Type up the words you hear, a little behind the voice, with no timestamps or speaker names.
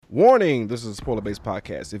Warning, this is a spoiler-based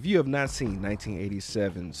podcast. If you have not seen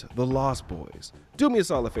 1987's The Lost Boys, do me a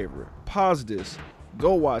solid favor. Pause this,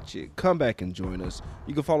 go watch it, come back and join us.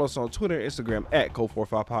 You can follow us on Twitter and Instagram at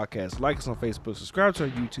Code45Podcast. Like us on Facebook, subscribe to our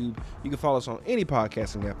YouTube. You can follow us on any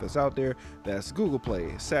podcasting app that's out there. That's Google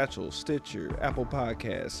Play, Satchel, Stitcher, Apple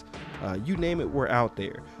Podcasts. You name it, we're out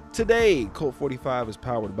there. Today, Code 45 is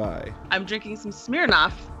powered by... I'm drinking some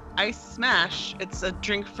Smirnoff Ice Smash. It's a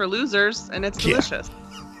drink for losers, and it's delicious.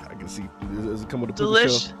 I can see. Does it come with a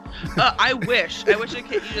Delish. I wish it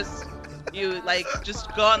could. You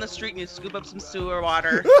just go on the street and you scoop up some sewer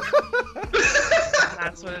water.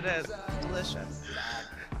 That's what it is. It's delicious.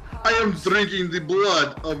 I am drinking the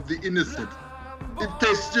blood of the innocent. It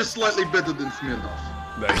tastes just slightly better than Smirnoff.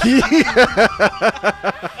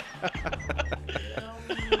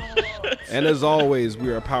 And as always, we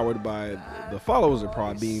are powered by the followers of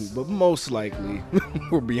Podbean, but most likely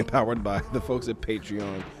we're being powered by the folks at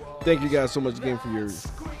Patreon. Thank you guys so much again for your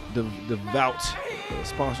devout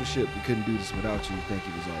sponsorship. We couldn't do this without you. Thank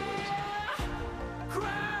you as always.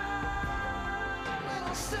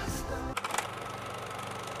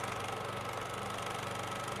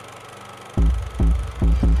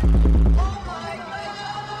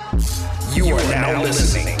 You are now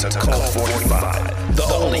listening to Cult 45, the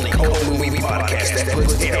only cult movie podcast that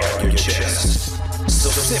puts air on your chest.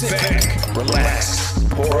 So sit back, relax,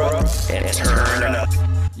 pour up, and turn up.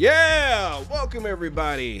 Yeah! Welcome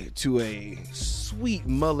everybody to a sweet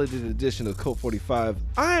mulleted edition of Cult 45.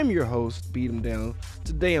 I'm your host, Beat 'em Down.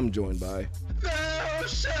 Today I'm joined by... Thou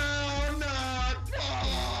shalt not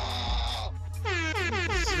fall!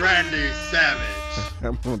 Randy Savage. I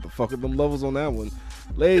don't know what the fuck are them levels on that one.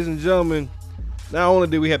 Ladies and gentlemen, not only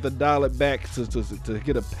do we have to dial it back to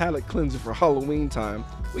get a palate cleanser for Halloween time,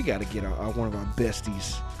 we got to get one of our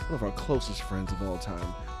besties, one of our closest friends of all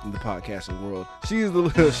time in the podcasting world. She was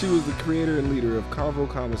the creator and leader of Convo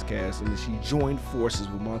Comics Cast, and she joined forces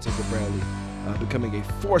with Montego Bradley, becoming a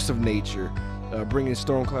force of nature, bringing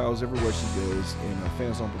storm clouds everywhere she goes, and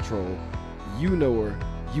fans on patrol. You know her,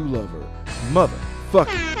 you love her,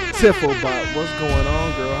 motherfucking Tifflebot. What's going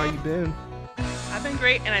on, girl? How you been? I've been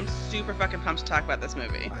great, and I'm super fucking pumped to talk about this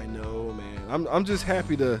movie. I know, man. I'm just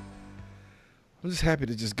happy to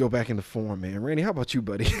just go back into form, man. Randy, how about you,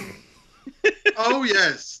 buddy? Oh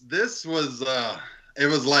yes, this was. It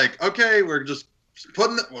was like, okay, we're just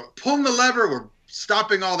pulling the lever. We're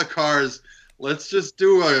stopping all the cars. Let's just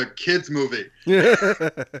do a kids movie. Yeah,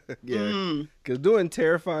 because doing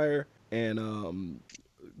Terrifier and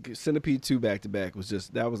Centipede 2 back to back was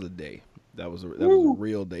a day. That was a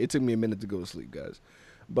real day. It took me a minute to go to sleep, guys.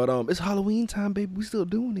 But it's Halloween time, baby. We still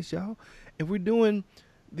doing this, y'all. And we're doing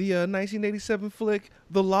the 1987 flick,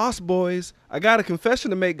 The Lost Boys. I got a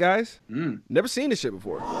confession to make, guys. Never seen this shit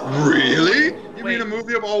before. Really? You mean a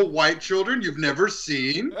movie of all white children you've never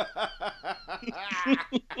seen?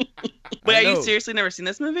 Wait, are you seriously never seen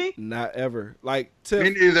this movie? Not ever. Like, Tiff.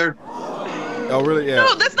 Me neither. Oh, really? Yeah.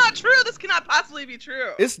 No, that's not true. This cannot possibly be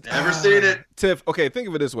true. It's never seen it. Tiff, okay, think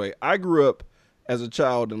of it this way. I grew up as a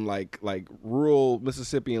child in like rural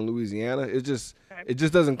Mississippi and Louisiana. It just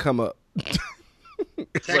doesn't come up.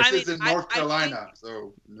 Texas and North Carolina.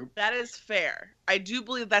 So nope. That is fair. I do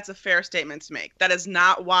believe that's a fair statement to make. That is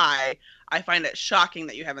not why I find it shocking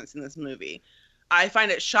that you haven't seen this movie. I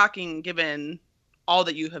find it shocking given all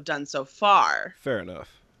that you have done so far. Fair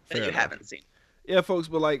enough. That you haven't seen. Yeah, folks,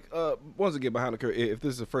 but like, once again, behind the curtain, if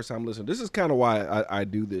this is the first time listening, this is kind of why I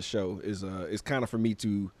do this show. Is kind of for me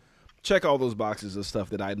to check all those boxes of stuff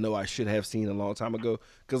that I know I should have seen a long time ago.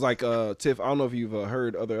 Because like, Tiff, I don't know if you've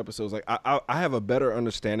heard other episodes. Like, I have a better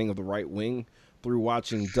understanding of the right wing through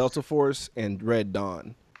watching Delta Force and Red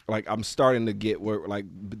Dawn. Like, I'm starting to get where like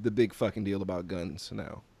the big fucking deal about guns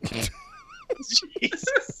now.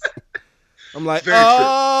 Jesus. I'm like,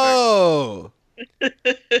 oh.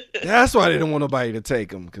 That's why they didn't want nobody to take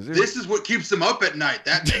them. Cause this is what keeps them up at night.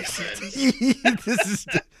 That makes sense.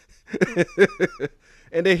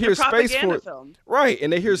 And they hear Space Force, film. Right?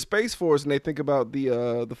 And they hear Space Force, and they think about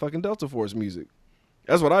the fucking Delta Force music.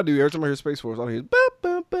 That's what I do every time I hear Space Force. I hear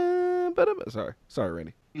sorry,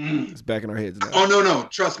 Randy. It's back in our heads now. Oh no!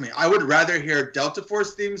 Trust me, I would rather hear Delta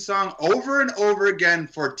Force theme song over and over again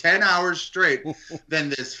for 10 hours straight than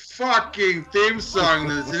this fucking theme song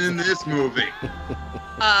that's in this movie.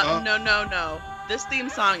 No. This theme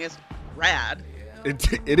song is rad.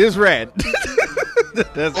 It is rad.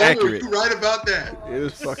 That's accurate. You're right about that. It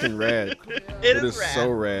is fucking rad. It is rad. So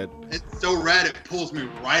rad. It's so rad it pulls me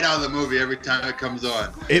right out of the movie every time it comes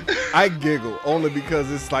on. I giggle only because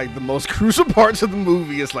it's like the most crucial parts of the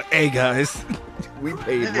movie. It's like, hey guys, we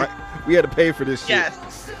paid right. We had to pay for this shit.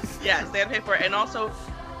 Yes, they had to pay for it, and also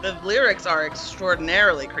The lyrics are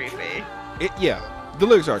extraordinarily creepy. The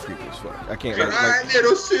lyrics are creepy as fuck. I can't. My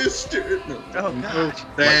little sister. No. Oh god.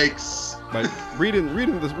 Thanks. Like reading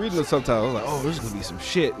the subtitles, I was like, oh, there's gonna be some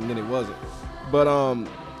shit, and then it wasn't. But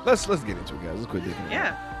let's get into it, guys. Let's quit digging.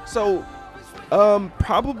 Yeah. So,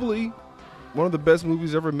 probably one of the best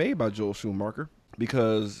movies ever made by Joel Schumacher,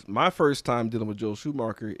 because my first time dealing with Joel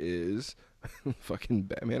Schumacher is fucking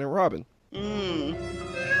Batman and Robin.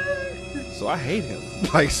 So I hate him.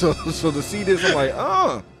 Like, so to see this, I'm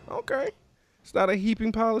like, okay. It's not a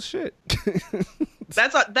heaping pile of shit.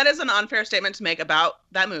 That is an unfair statement to make about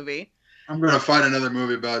that movie. I'm gonna find another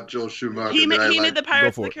movie about Joel Schumacher. He that I made like. the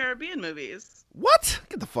Pirates Go of for the it. Caribbean movies, What?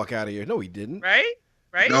 Get the fuck out of here. No, he didn't. right?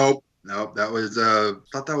 Right? Nope. That was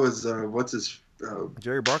thought that was what's his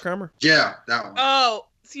Jerry Bruckheimer? yeah, that one. Oh,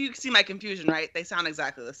 so you see my confusion, right? They sound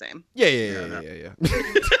exactly the same. Yeah. Yeah.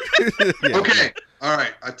 Okay. All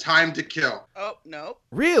right. A Time to Kill. Oh no.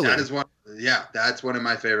 Really? That is one. Yeah, that's one of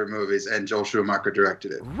my favorite movies, and Joel Schumacher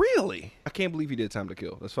directed it. Really? I can't believe he did Time to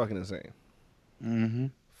Kill. That's fucking insane. Mm-hmm.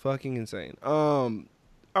 Fucking insane. All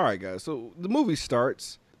right, guys. So the movie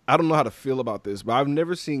starts. I don't know how to feel about this, but I've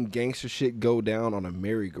never seen gangster shit go down on a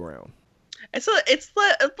merry-go-round. It's a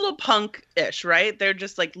little punk-ish, right? They're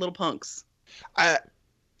just like little punks.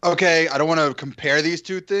 Okay, I don't want to compare these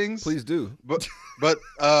two things. Please do. But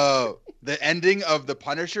the ending of the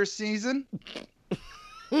Punisher season,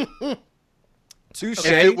 Touche.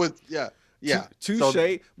 it was yeah. Touche.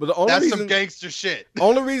 So But the only that's reason some gangster shit.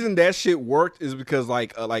 only reason that shit worked is because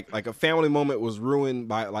like a family moment was ruined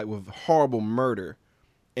by with horrible murder,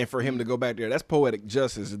 and for him to go back there, that's poetic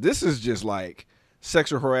justice. This is just like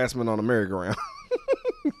sexual harassment on a merry-go-round.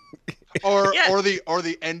 Or Yeah. or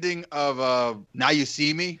the ending of Now You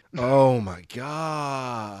See Me. Oh my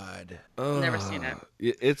god! Never seen it.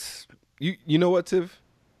 It's you know what, Tiff?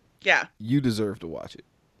 Yeah. You deserve to watch it.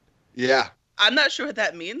 Yeah. I'm not sure what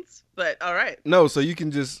that means, but all right. No, so you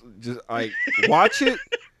can just like watch it,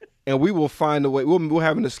 and we will find a way. We'll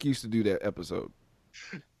have an excuse to do that episode.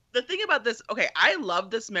 The thing about this, okay, I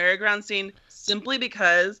love this merry-go-round scene simply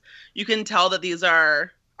because you can tell that these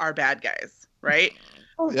are our bad guys, right?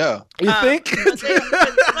 Oh yeah. You think?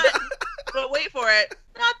 But wait for it.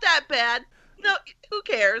 Not that bad. No, who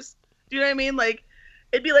cares? Do you know what I mean? Like,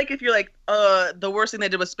 it'd be like if you're like, the worst thing they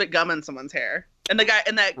did was spit gum in someone's hair. And the guy,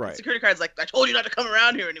 and that Right. security guard's like, I told you not to come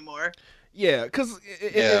around here anymore. Yeah, because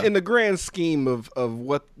in the grand scheme of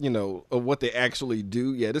what of what they actually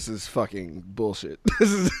do, yeah, this is fucking bullshit.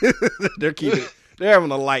 This is they're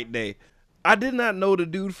having a light day. I did not know the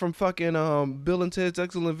dude from fucking Bill and Ted's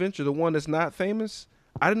Excellent Adventure, the one that's not famous.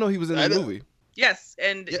 I didn't know he was in the movie. Yes,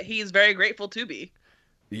 and he's very grateful to be.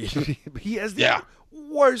 He has the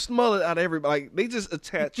worst mullet out of everybody. Like, they just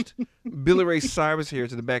attached Billy Ray Cyrus hair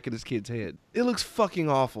to the back of this kid's head. It looks fucking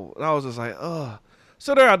awful. And I was just like, ugh.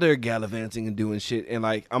 So they're out there gallivanting and doing shit. And,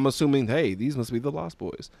 like, I'm assuming, hey, these must be the Lost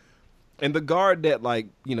Boys. And the guard that, like,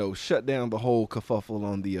 shut down the whole kerfuffle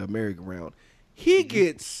on the merry-go-round, he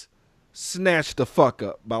gets snatched the fuck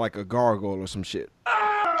up by, like, a gargoyle or some shit.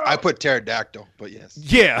 I put pterodactyl, but yes.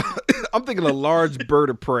 Yeah, I'm thinking a large bird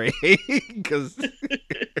of prey because this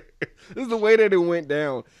is the way that it went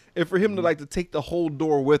down. And for him to take the whole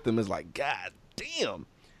door with him is like, God damn,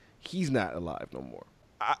 he's not alive no more.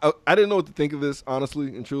 I didn't know what to think of this, honestly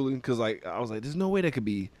and truly, because I was like, there's no way that could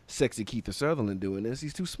be sexy Kiefer Sutherland doing this.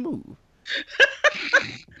 He's too smooth.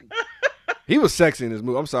 He was sexy in this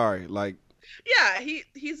movie. I'm sorry, like. Yeah,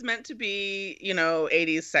 he's meant to be,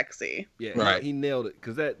 80s sexy. Yeah, right. He nailed it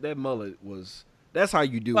because that mullet that's how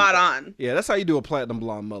you do Spot it. on. Yeah, that's how you do a platinum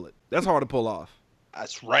blonde mullet. That's hard to pull off.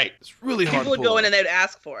 That's right. It's really hard People to would pull go in off. and they'd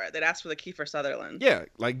ask for it. They'd ask for the Kiefer Sutherland. Yeah,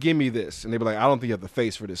 like, give me this. And they'd be like, I don't think you have the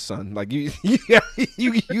face for this, son. Like, you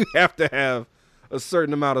have to have a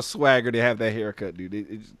certain amount of swagger to have that haircut, dude.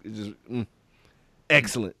 It just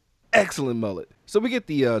excellent. Excellent mullet. So we get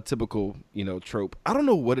the typical, trope. I don't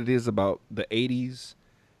know what it is about the 80s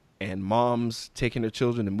and moms taking their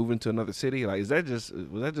children and moving to another city. Like, was that just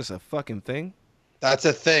a fucking thing? That's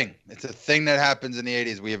a thing. It's a thing that happens in the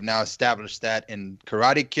 80s. We have now established that in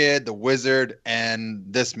Karate Kid, The Wizard, and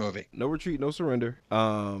this movie. No Retreat, No Surrender.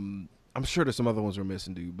 I'm sure there's some other ones we're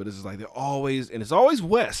missing, dude. But it's just like it's always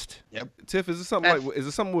West. Yep. Tiff, is it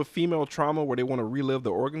something with female trauma where they want to relive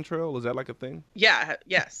the Oregon Trail? Is that like a thing? Yeah.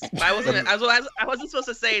 Yes. I wasn't supposed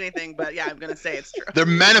to say anything, but yeah, I'm gonna say it's true. They're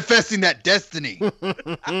manifesting that destiny.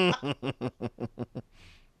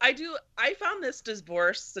 I found this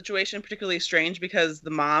divorce situation particularly strange because the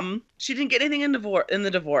mom, she didn't get anything in the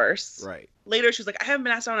divorce. Right. Later, she was like, I haven't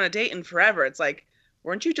been asked out on a date in forever. It's like,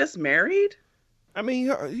 weren't you just married? I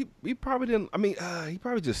mean, he probably didn't. I mean, he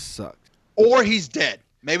probably just sucked. Or he's dead.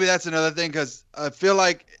 maybe that's another thing because I feel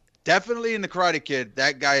like definitely in the Karate Kid,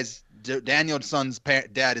 that guy's Daniel-san's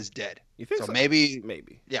dad is dead. You think so? Maybe.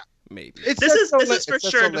 Yeah. Maybe. It's This is said for it's said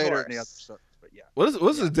sure so later in the other divorce. story, but yeah. Well,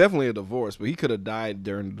 this is definitely a divorce, but he could have died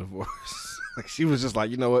during the divorce. Like she was just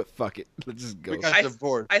like, you know what, fuck it, let's just go. We got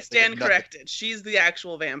divorced. I stand They got nothing. corrected. She's the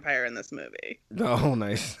actual vampire in this movie. Oh,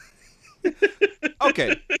 nice.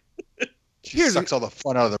 Okay, She Here's sucks all the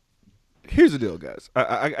fun out of the. here's the deal, guys.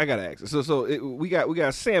 I gotta ask. We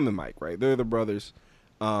got Sam and Mike, right? They're the brothers.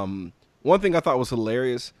 One thing I thought was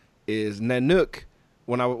hilarious is Nanook.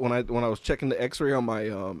 When I was checking the X-ray on my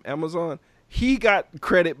Amazon, he got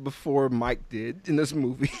credit before Mike did in this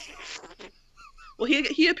movie. Well,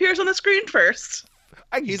 he appears on the screen first.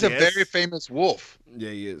 He's a very famous wolf. Yeah,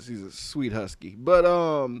 he is. He's a sweet husky. But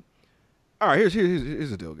all right, here's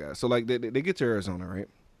the deal, guys. So like they get to Arizona, right?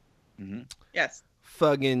 Mm-hmm. Yes.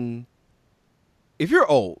 Fucking, if you're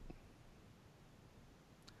old,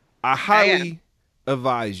 I highly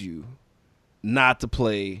advise you not to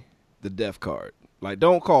play the death card. Like,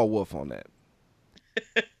 don't call Wolf on that.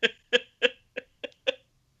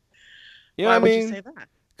 You know Why what I would mean? you say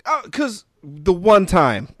that? Because the one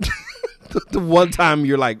time, the one time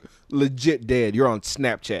you're like legit dead, you're on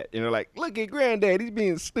Snapchat, and you're like, look at Granddad, he's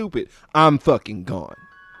being stupid. I'm fucking gone.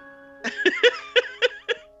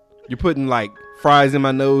 You're putting like fries in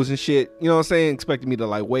my nose and shit. You know what I'm saying? Expecting me to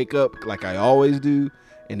like wake up like I always do,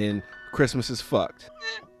 and then Christmas is fucked.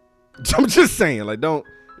 I'm just saying, like, don't.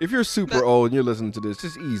 If you're super old and you're listening to this,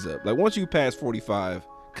 just ease up. Like, once you pass 45,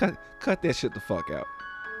 cut that shit the fuck out.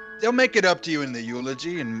 They'll make it up to you in the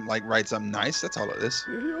eulogy and like write something nice. That's all it is.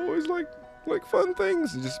 Yeah, he always like fun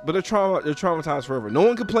things. But they're traumatized forever. No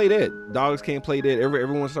one can play dead. Dogs can't play dead.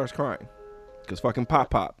 Everyone starts crying because fucking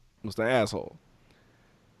Pop was the asshole.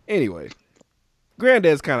 Anyway,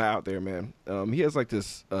 Granddad's kind of out there, man. He has like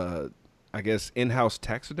this, I guess, in-house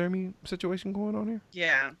taxidermy situation going on here,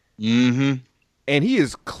 Yeah. Mm-hmm. and he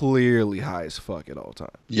is clearly high as fuck at all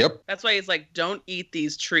times. Yep. That's why he's like, don't eat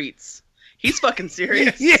these treats. He's fucking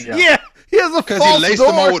serious. Yeah. He has a Because false he laced door.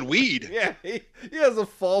 them all with weed. Yeah, he has a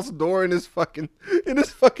false door in his fucking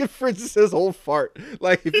fridge that says "old fart."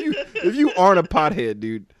 Like if you aren't a pothead,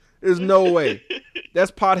 dude, there's no way. That's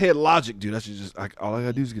pothead logic, dude. I should just like all I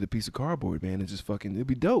gotta do is get a piece of cardboard, man, and just fucking it'd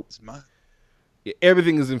be dope. It's mine. Yeah,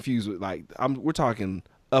 everything is infused with like we're talking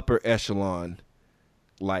upper echelon,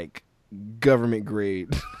 like government grade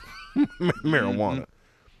marijuana.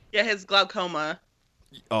 Yeah, his glaucoma.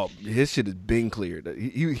 Oh, his shit has been cleared.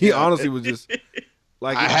 He honestly was just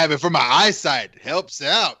like I have it for my eyesight. Helps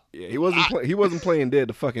out. Yeah, he wasn't playing dead.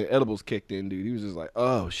 The fucking edibles kicked in, dude. He was just like,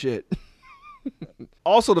 oh shit.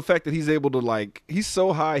 Also, the fact that he's able to like, he's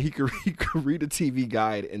so high he could read a TV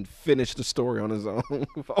guide and finish the story on his own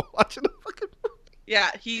without watching the fucking movie.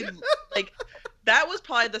 Yeah, he like that was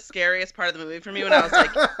probably the scariest part of the movie for me when I was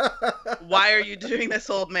like, why are you doing this,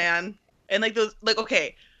 old man? And like those like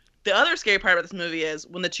okay, the other scary part about this movie is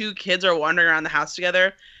when the two kids are wandering around the house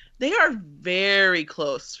together, they are very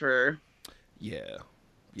close for Yeah.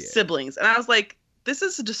 siblings. And I was like, this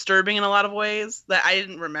is disturbing in a lot of ways that I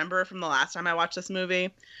didn't remember from the last time I watched this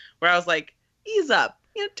movie, where I was like, ease up,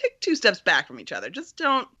 take 2 steps back from each other. Just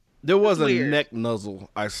don't. There was a Weird. neck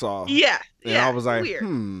nuzzle I saw. Yeah. And yeah. I was like, weird.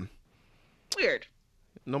 Weird.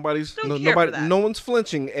 Don't care for Nobody, that. no one's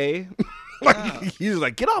flinching, eh? Like he's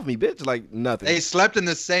like, get off me, bitch. Like nothing. They slept in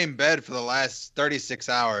the same bed for the last 36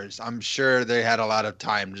 hours. I'm sure they had a lot of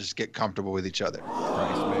time to just get comfortable with each other.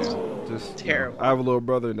 Christ, man. Just Terrible. I have a little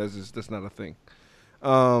brother, and that's not a thing.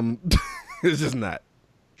 It's just not.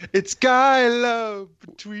 It's guy love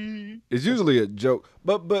between. It's usually a joke,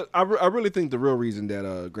 but I really think the real reason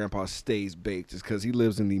that Grandpa stays baked is because he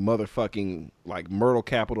lives in the motherfucking like myrtle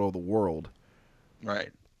capital of the world, Right.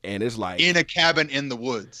 and it's like In a cabin in the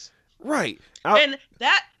woods. right. And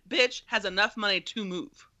that bitch has enough money to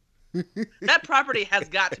move. That property has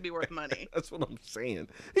got to be worth money. That's what I'm saying.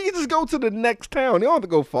 He can just go to the next town. He don't have to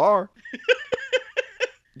go far.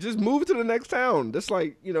 Just move to the next town. That's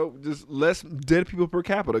like, just less dead people per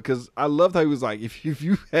capita. Because I loved how he was like, if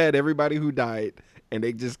you had everybody who died and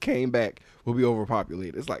they just came back, we'll be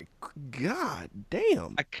overpopulated. It's like, God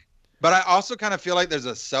damn. But I also kind of feel like there's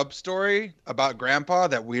a sub story about Grandpa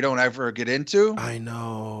that we don't ever get into. I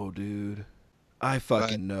know, dude. I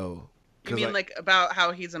fucking know. You mean like about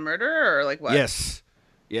how he's a murderer or like what? Yes.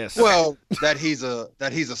 Well, that he's a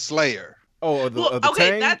slayer. Oh, the okay,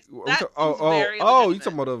 Tang? that seems very you legitimate.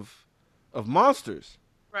 talking about of monsters?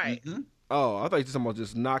 Right. Mm-hmm. Oh, I thought you were talking about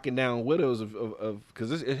just knocking down widows of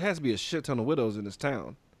because it has to be a shit ton of widows in this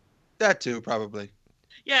town. That too, probably.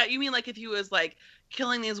 Yeah, you mean like if he was like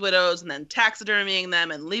killing these widows and then taxidermying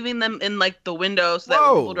them and leaving them in like the window so that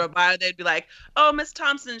when people drove by, they'd be like, "Oh, Miss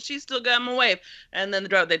Thompson, she's still got him a wave," and then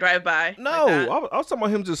they drive by. No, like I was talking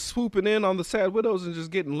about him just swooping in on the sad widows and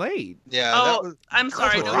just getting laid. Yeah. Oh, I'm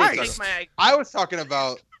sorry. Don't Christ. take my. I was talking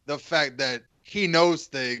about the fact that he knows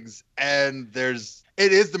things, and it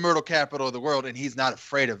is the myrtle capital of the world, and he's not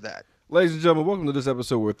afraid of that. Ladies and gentlemen, welcome to this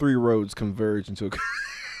episode where three roads converge into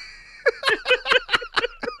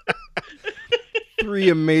three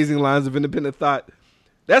amazing lines of independent thought.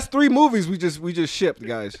 That's 3 movies we just shipped,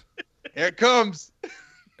 guys. Here it comes.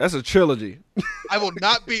 That's a trilogy.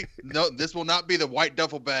 This will not be the white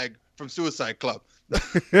duffel bag from Suicide Club.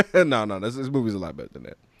 No, this movie's a lot better than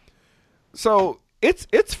that. So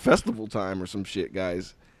it's festival time or some shit,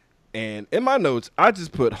 guys. And in my notes, I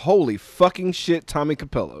just put holy fucking shit, Tommy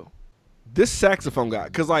Capello. This saxophone guy,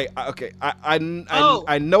 because I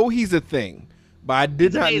know he's a thing, but I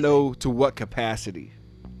did not know to what capacity.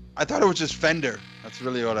 I thought it was just Fender. That's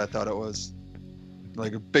really what I thought it was.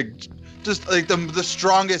 Like a big, just like the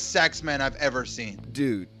strongest sax man I've ever seen.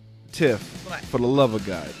 Dude, Tiff, for the love of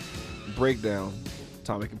God, break down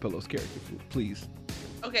Tommy Capello's character, please.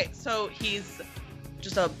 Okay, so he's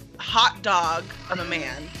just a hot dog of a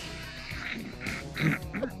man.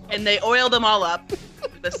 And they oiled him all up.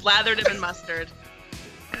 They slathered him in mustard.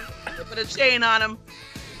 They put a chain on him.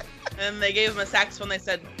 And they gave him a saxophone. They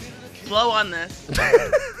said, blow on this.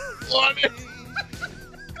 Blow on it.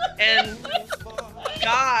 And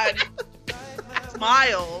God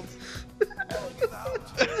smiled.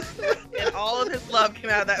 And all of his love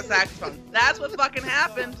came out of that saxophone. That's what fucking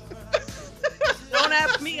happened. Don't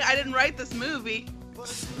ask me. I didn't write this movie.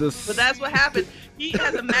 But that's what happened. He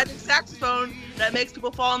has a magic saxophone that makes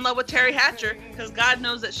people fall in love with Terry Hatcher because God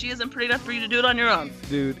knows that she isn't pretty enough for you to do it on your own.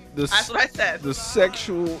 Dude, that's what I said. The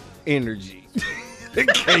sexual energy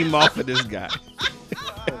that came off of this guy.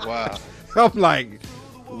 Oh, wow. I'm like,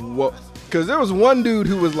 what? Because there was one dude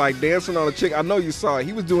who was like dancing on a chick. I know you saw it.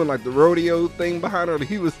 He was doing like the rodeo thing behind her.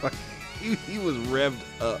 He was like, he was revved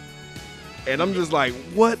up. And I'm just like,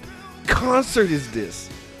 what concert is this?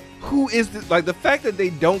 Who is this? Like, the fact that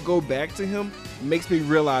they don't go back to him makes me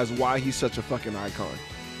realize why he's such a fucking icon.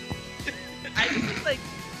 I just think, like,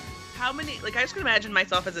 how many, like, I just can imagine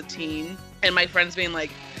myself as a teen and my friends being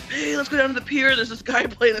like, hey, let's go down to the pier. There's this guy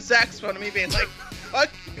playing a saxophone, and me being like,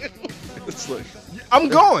 fuck you. It's like, I'm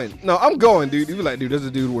going. No, I'm going, dude. You be like, dude, there's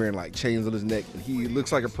a dude wearing like chains on his neck, and he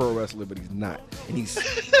looks like a pro wrestler, but he's not. And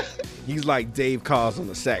he's like Dave Koz on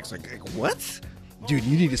the sax. Like, what? Dude,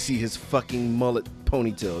 you need to see his fucking mullet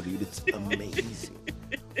ponytail, dude. It's amazing.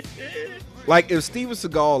 Like, if Steven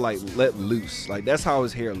Seagal like let loose, like that's how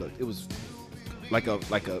his hair looked. It was like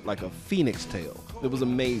a phoenix tail. It was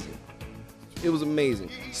amazing. It was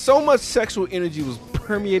amazing. So much sexual energy was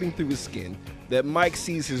permeating through his skin that Mike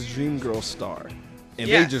sees his dream girl star, and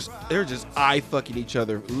they're just eye fucking each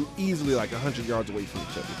other easily like 100 yards away from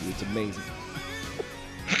each other. Dude. It's amazing.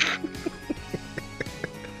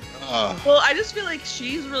 Well, I just feel like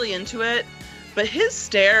she's really into it, but his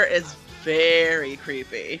stare is very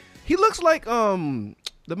creepy. He looks like the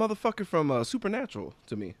motherfucker from Supernatural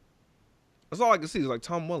to me. That's all I can see is like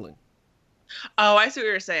Tom Welling. Oh, I see what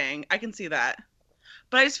you're saying. I can see that.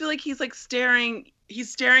 But I just feel like he's like staring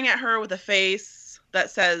at her with a face that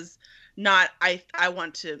says not I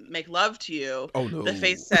want to make love to you. Oh no. The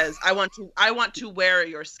face says I want to wear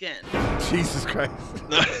your skin. Jesus Christ.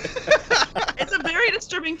 It's a very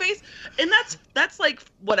disturbing face. And that's like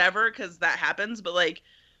whatever, because that happens, but like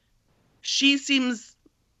she seems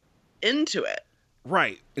into it.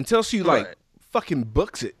 Right. Until she like fucking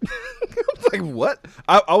books it. Like, what?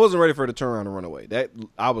 I wasn't ready for her to turn around and run away. That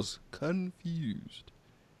I was confused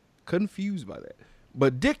by that.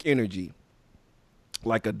 But dick energy,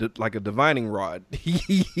 like a divining rod,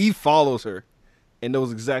 he follows her and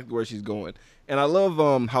knows exactly where she's going. And I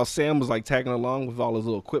love how Sam was like tagging along with all his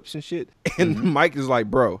little quips and shit. And Mike is like,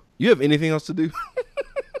 bro, you have anything else to do?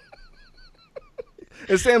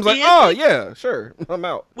 And Sam's like, oh yeah, sure, I'm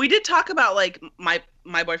out. We did talk about like my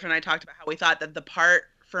boyfriend and I talked about how we thought that the part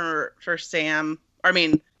for Sam,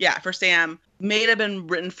 for Sam may have been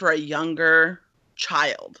written for a younger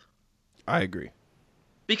child. I agree.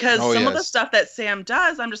 Because some of the stuff that Sam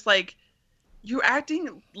does, I'm just like, you're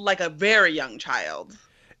acting like a very young child.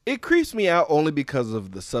 It creeps me out only because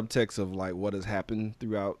of the subtext of like what has happened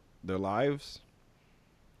throughout their lives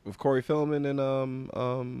with Corey Feldman and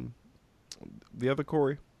the other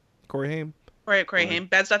Corey Haim. Corey Haim.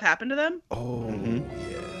 Bad stuff happened to them? Oh,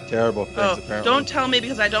 yeah. Terrible things, apparently. Don't tell me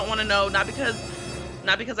because I don't want to know. Not because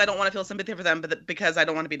I don't want to feel sympathy for them, but because I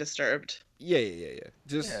don't want to be disturbed. Yeah.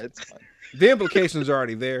 Just Yeah, it's fine. the implications are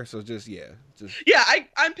already there, so just. Yeah,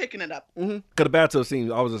 I'm picking it up. Mm-hmm. Cause the bathtub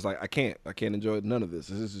scene, I was just like, I can't enjoy none of this.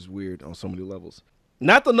 This is weird on so many levels.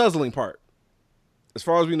 Not the nuzzling part. As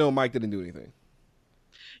far as we know, Mike didn't do anything.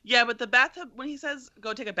 Yeah, but the bathtub, when he says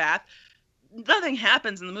go take a bath, nothing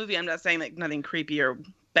happens in the movie. I'm not saying like nothing creepy or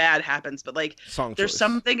bad happens, but like Song there's choice.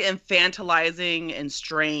 something infantilizing and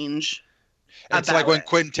strange. It's about like when it.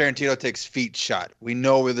 Quentin Tarantino takes feet shot. We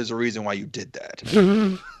know there's a reason why you did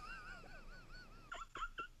that.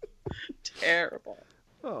 Terrible.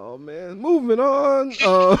 Oh man, moving on.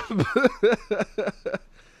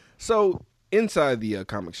 So inside the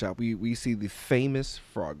comic shop, we see the famous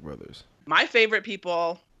Frog Brothers. My favorite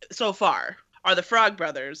people so far are the Frog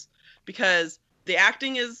Brothers because the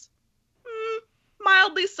acting is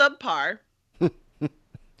mildly subpar,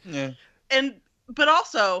 Yeah. but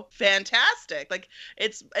also fantastic. Like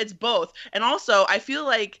it's both. And also I feel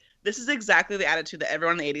like this is exactly the attitude that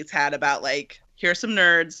everyone in the 80s had about like, here's some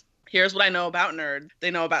nerds. Here's what I know about nerds.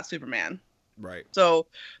 They know about Superman. Right. So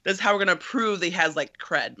this is how we're gonna prove that he has like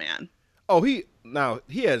cred, man. Oh, he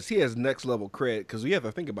has next level cred because you have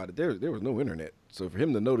to think about it. There was no internet, so for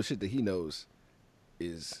him to know the shit that he knows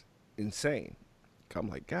is insane. I'm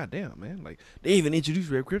like, God damn, man! Like they even introduced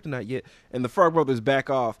Red Kryptonite yet, and the Frog Brothers back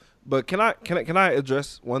off. But can I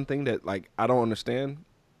address one thing that like I don't understand?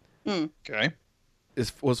 Okay.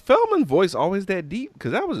 Was Feldman's voice always that deep?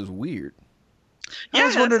 Because that was just weird. I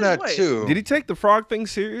was that's wondering his that voice. too. Did he take the frog thing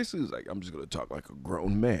serious? He was like, I'm just gonna talk like a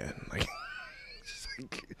grown man. Like, just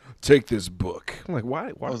like take this book. I'm like, why?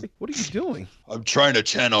 What are you doing? I'm trying to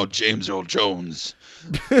channel James Earl Jones.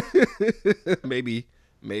 maybe.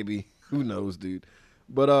 Who knows, dude?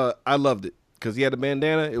 But I loved it because he had a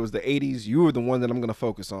bandana. It was the 80s. You were the one that I'm gonna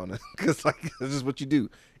focus on because like this is what you do.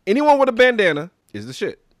 Anyone with a bandana is the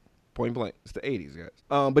shit. Point blank. It's the 80s,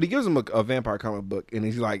 guys. But he gives him a vampire comic book, and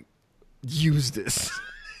he's like, use this.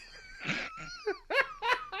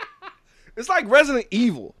 It's like Resident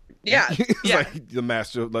Evil. Yeah, It's yeah. like the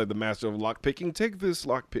master of lock picking. Take this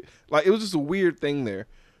lock pick. Like it was just a weird thing there.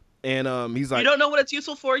 And he's like, You don't know what it's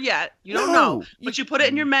useful for yet. You don't No. know. But you put it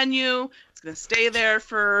in your menu. It's going to stay there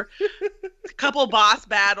for a couple boss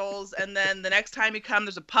battles. And then the next time you come,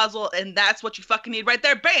 there's a puzzle. And that's what you fucking need right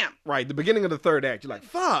there. Bam! right, the beginning of the third act, you're like,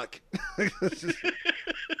 fuck.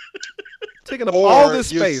 Taking up Or all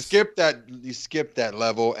this you space. skip that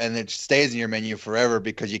level and it stays in your menu forever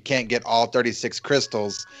because you can't get all 36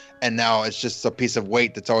 crystals, and now it's just a piece of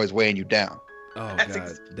weight that's always weighing you down. Oh That's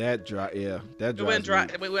god, that drive. Yeah, that We went,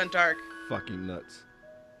 drives me we went dark. fucking nuts.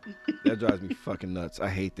 That drives me fucking nuts. I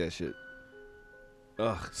hate that shit.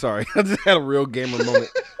 Ugh, sorry. I just had a real gamer moment.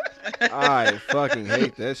 I fucking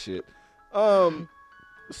hate that shit.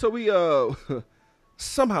 So we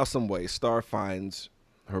somehow, some way, Star finds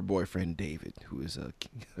her boyfriend David, who is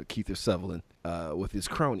Keith Sutherland, with his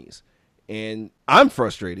cronies, and I'm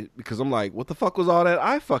frustrated because I'm like, what the fuck was all that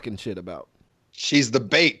I fucking shit about? She's the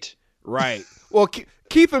bait. Right. Well,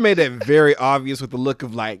 Keither made that very obvious with the look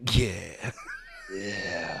of like, yeah,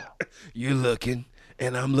 you're looking,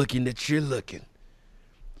 and I'm looking that you're looking.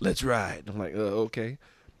 Let's ride. I'm like, okay.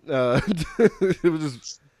 It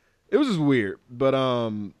was just weird. But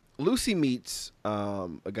Lucy meets a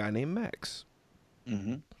guy named Max,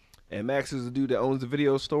 Mm-hmm. and Max is the dude that owns the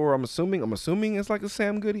video store. I'm assuming it's like a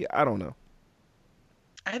Sam Goody. I don't know.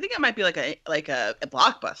 I think it might be like a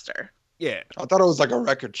Blockbuster. Yeah. I thought it was like a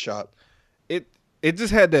record shop. It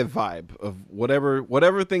just had that vibe of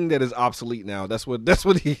whatever thing that is obsolete now. That's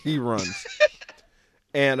what he runs.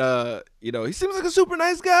 And he seems like a super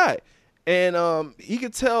nice guy. And he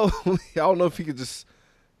could tell. I don't know if he could just,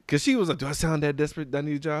 because she was like, "Do I sound that desperate? Do I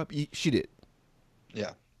need a job?" She did.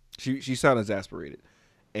 Yeah. She sounded exasperated,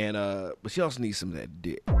 and but she also needs some of that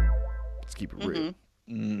dick. Let's keep it real.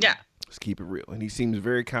 Mm. Yeah. Let's keep it real. And he seems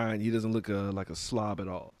very kind. He doesn't look like a slob at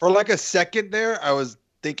all. For like a second there, I was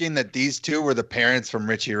thinking that these two were the parents from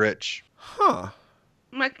Richie Rich. Huh.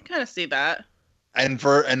 I can kind of see that. And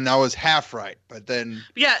I was half right, but then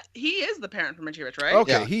But yeah, he is the parent from Richie Rich, right?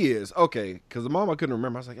 Okay, Yeah. he is. Okay, because the mom I couldn't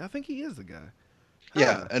remember. I was like, I think he is the guy.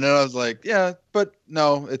 yeah, Huh. and then I was like, yeah, but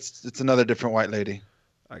no, it's another different white lady.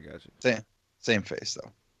 I got you. Same face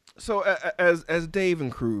though. So as Dave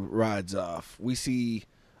and crew rides off, we see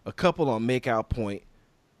a couple on makeout point,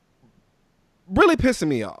 really pissing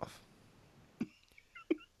me off.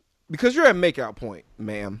 Because you're at makeout point,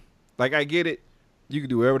 ma'am. Like, I get it. You can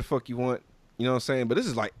do whatever the fuck you want. You know what I'm saying? But this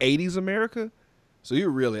is like 80s America. So you're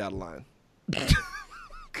really out of line.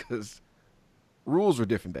 Because rules were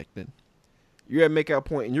different back then. You're at makeout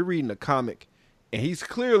point and you're reading a comic. And he's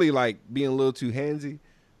clearly like being a little too handsy.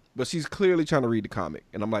 But she's clearly trying to read the comic,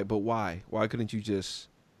 and I'm like, but why? Why couldn't you just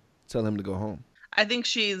tell him to go home? I think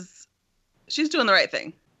she's doing the right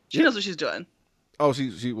thing. She Yeah. knows what she's doing. Oh,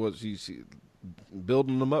 she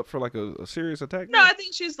building them up for like a serious attack? No, I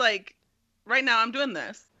think she's like, right now I'm doing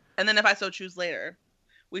this, and then if I so choose later,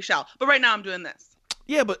 we shall. But right now I'm doing this.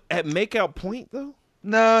 Yeah, but at makeout point though.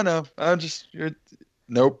 No,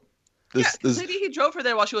 nope. This, Maybe he drove her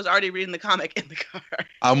there while she was already reading the comic in the car.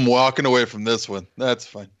 I'm walking away from this one. That's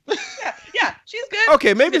fine. yeah, she's good.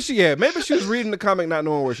 Okay, maybe she was reading the comic not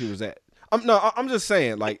knowing where she was at. I'm just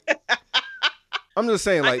saying like. I'm just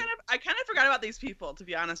saying, like, I kind of forgot about these people, to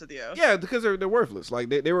be honest with you. yeah, because they're worthless. Like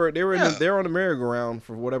they were they're on the merry-go-round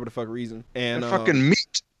for whatever the fuck reason, and They're fucking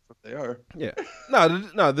meat. They are. yeah.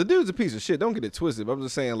 No, the dude's a piece of shit. Don't get it twisted. But I'm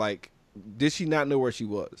just saying, like, did she not know where she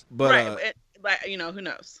was? But right, but you know, who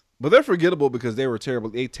knows? but they're forgettable because they were terrible.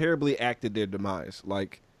 They terribly acted their demise.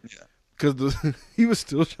 Like, Yeah. because he was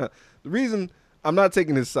still trying. The reason I'm not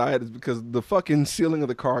taking his side is because the fucking ceiling of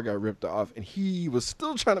the car got ripped off, and he was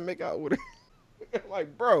still trying to make out with her.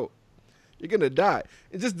 Like, bro, you're gonna die.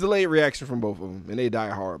 It's just delayed reaction from both of them, and they die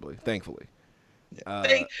horribly. Thankfully,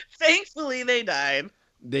 Thankfully, they died.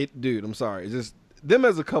 Dude, I'm sorry. It's just them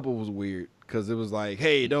as a couple was weird because it was like,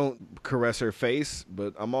 hey, don't caress her face,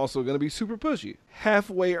 but I'm also gonna be super pushy.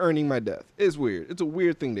 Halfway earning my death. It's weird. It's a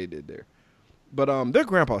weird thing they did there. But their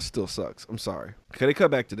grandpa still sucks. I'm sorry. Okay, they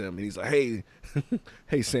cut back to them, and he's like, hey,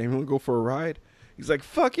 hey, Sam, you wanna go for a ride? He's like,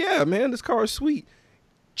 fuck yeah, man, this car is sweet.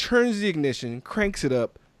 Turns the ignition, cranks it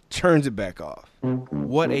up, turns it back off.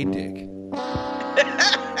 What a dick.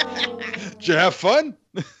 Did you have fun?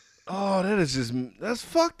 Oh, that's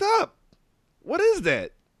fucked up. What is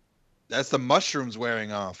that? That's the mushrooms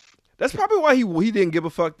wearing off. That's probably why he didn't give a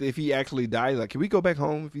fuck if he actually died. Like, can we go back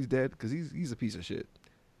home if he's dead? Because he's a piece of shit.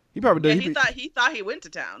 He probably Yeah, did. he thought he went to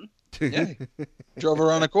town. Yeah. Drove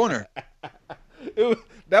around a corner.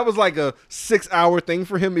 That was like a 6-hour thing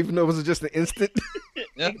for him, even though it was just an instant.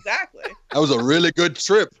 Yeah. Exactly. That was a really good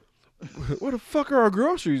trip. Where the fuck are our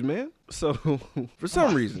groceries, man? So for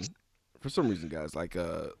some reason, guys, like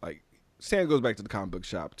Sam goes back to the comic book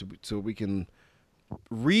shop so we can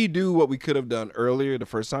redo what we could have done earlier the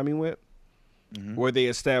first time he went, where they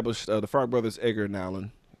established the Frog Brothers, Edgar and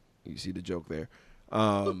Allen. You see the joke there.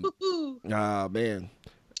 Ah, man,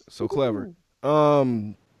 so clever.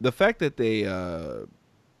 The fact that they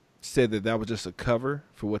said that was just a cover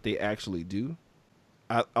for what they actually do,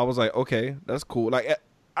 I was like, okay, that's cool. Like,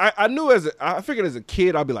 I knew I figured as a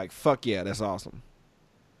kid, I'd be like, fuck yeah, that's awesome.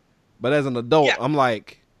 But as an adult, Yeah. I'm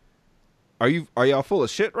like, are y'all full of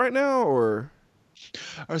shit right now, or?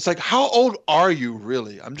 I was like, how old are you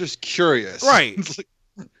really? I'm just curious. Right. It's like,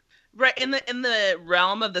 Right, in the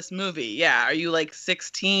realm of this movie, yeah. Are you like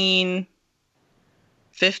 16,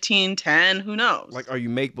 15, 10? Who knows? Like, are you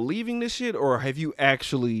make believing this shit, or have you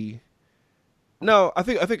actually? No, I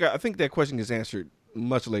think that question gets answered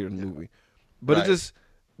much later in the movie, but Right.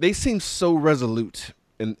 they seem so resolute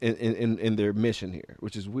in their mission here,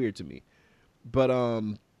 which is weird to me. But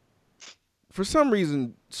for some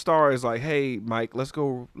reason, Star is like, hey, Mike, let's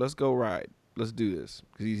go ride, let's do this,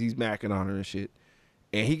 because he's macking on her and shit,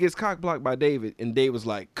 and he gets cock blocked by David, and Dave was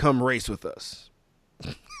like, come race with us.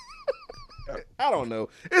 I don't know.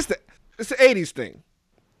 It's the 80s thing.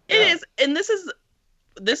 It is, and this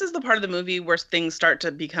is the part of the movie where things start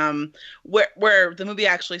to become where the movie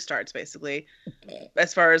actually starts, basically,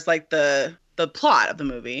 as far as like the plot of the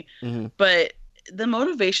movie. Mm-hmm. But the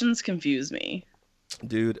motivations confuse me.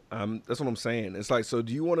 Dude, that's what I'm saying. It's like, so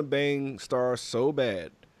do you want to bang Star so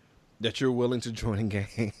bad that you're willing to join a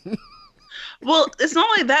gang? Well, it's not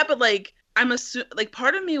only that, but like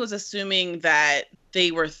part of me was assuming that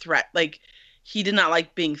they were like he did not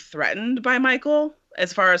like being threatened by Michael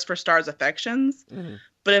as far as for Star's affections. Mm-hmm.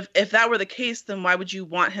 But if that were the case, then why would you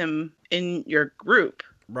want him in your group?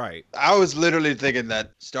 Right. I was literally thinking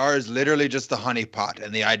that Star is literally just the honeypot.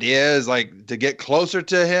 And the idea is like to get closer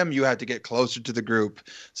to him, you have to get closer to the group.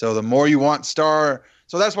 So the more you want Star,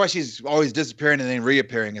 so that's why she's always disappearing and then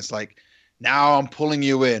reappearing. It's like, now I'm pulling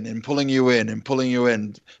you in and pulling you in and pulling you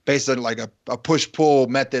in based on like a push-pull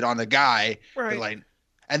method on the guy. Right.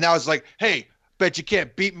 And now it's like, hey, bet you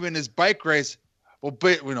can't beat me in this bike race.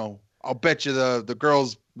 Well, I'll bet you the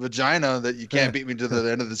girl's vagina that you can't beat me to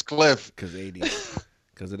the end of this cliff. Because 80s.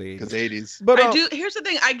 Because of the 80s. Because 80s. But I do. Here's the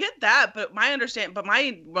thing. I get that, but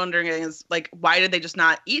my wondering is like, why did they just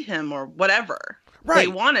not eat him or whatever? Right. They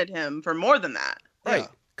wanted him for more than that. Right.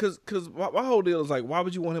 Because my whole deal is like, why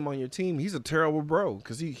would you want him on your team? He's a terrible bro.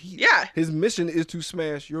 Because his mission is to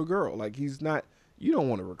smash your girl. Like, he's not. You don't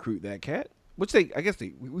want to recruit that cat. Which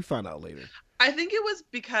we find out later. I think it was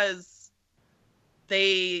because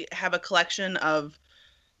they have a collection of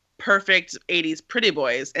perfect 80s pretty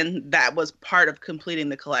boys, and that was part of completing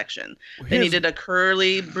the collection. They needed a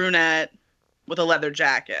curly brunette with a leather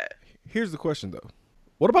jacket. Here's the question though.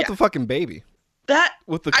 What about the fucking baby? That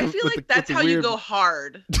With the I feel like that's how you go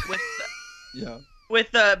hard with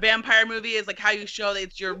with the vampire movie, is like how you show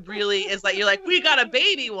that you're like, we got a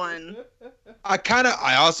baby one.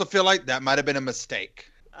 I also feel like that might have been a mistake.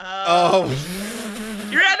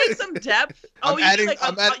 You're adding some depth.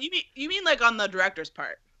 You mean like on the director's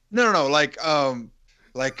part? No, like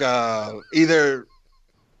either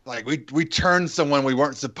like we turned someone we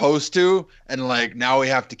weren't supposed to, and like now we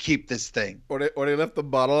have to keep this thing. Or they left the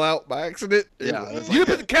bottle out by accident. Yeah, You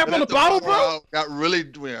put the cap on the bottle, bro. Got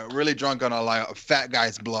really drunk on a fat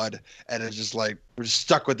guy's blood, and it's just like we're just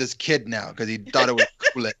stuck with this kid now because he thought it was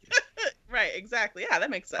Kool-Aid. Right, exactly. Yeah, that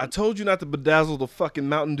makes sense. I told you not to bedazzle the fucking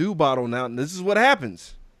Mountain Dew bottle now, and this is what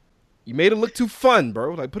happens. You made it look too fun,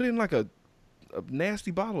 bro. Like put it in like a nasty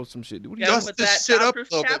bottle or some shit. What do you Dust this shit up a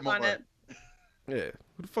little bit more. Yeah.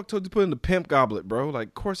 Who the fuck told you to put it in the pimp goblet, bro? Like,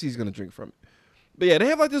 of course he's gonna drink from it. But yeah, they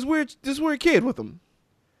have like this weird kid with them,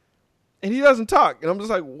 and he doesn't talk. And I'm just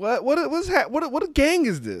like, what gang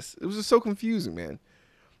is this? It was just so confusing, man.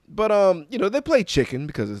 But they play chicken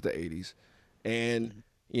because it's the '80s, and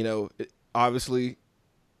obviously,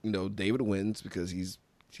 David wins because he's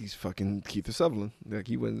fucking Kiefer Sutherland. Like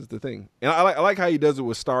he wins the thing, and I like how he does it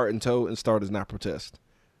with Star in tow, and Star does not protest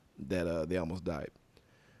that they almost died.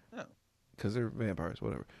 Because they're vampires,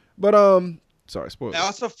 whatever. But sorry, spoiler. I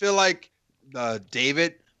also feel like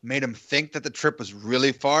David made him think that the trip was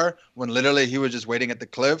really far when literally he was just waiting at the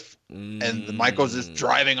cliff, and Michael's just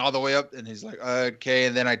driving all the way up, and he's like, okay,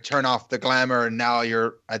 and then I turn off the glamour, and now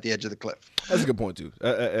you're at the edge of the cliff. That's a good point too.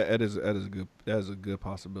 That is a good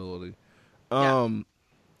possibility.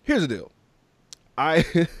 Here's the deal. I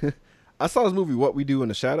saw this movie, What We Do in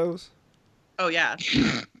the Shadows. Oh yeah.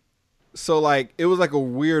 So like it was like a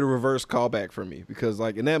weird reverse callback for me because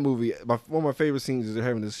like in that movie, one of my favorite scenes is they're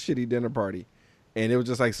having this shitty dinner party, and it was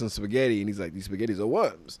just like some spaghetti, and he's like, these spaghettis are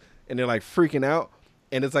worms, and they're like freaking out,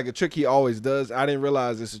 and it's like a trick he always does. I didn't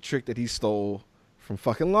realize it's a trick that he stole from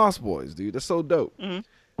fucking Lost Boys, dude. That's so dope.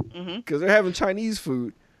 Because they're having Chinese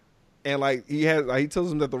food, and like he tells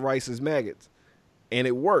them that the rice is maggots, and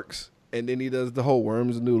it works, and then he does the whole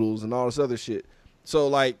worms and noodles and all this other shit. So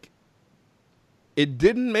like. It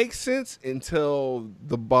didn't make sense until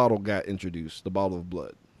the bottle got introduced, the bottle of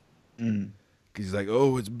blood. Because he's like,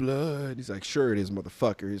 oh, it's blood. He's like, sure it is,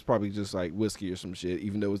 motherfucker. It's probably just like whiskey or some shit,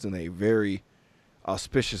 even though it's in a very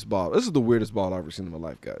auspicious bottle. This is the weirdest bottle I've ever seen in my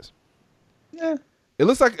life, guys. Yeah. It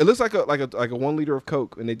looks like a 1 liter of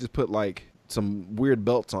Coke, and they just put like some weird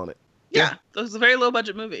belts on it. Yeah, it was a very low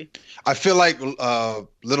budget movie. I feel like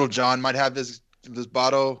Little John might have this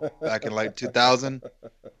bottle back in like 2000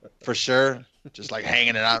 for sure. Just like hanging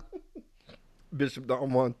it out. Bishop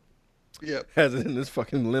Don Juan. Yeah. Has it in this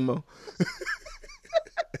fucking limo.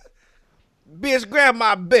 Bitch, grab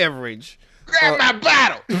my beverage. Grab my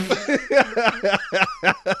bottle.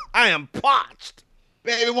 I am parched.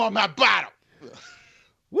 Baby, want my bottle.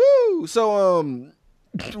 Woo! So,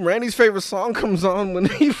 Randy's favorite song comes on when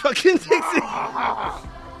he fucking takes it.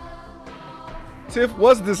 Tiff,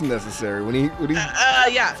 was this necessary when he?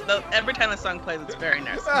 Yeah. Every time the song plays, it's very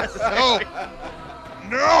necessary.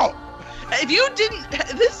 No.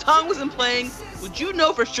 If this song wasn't playing, would you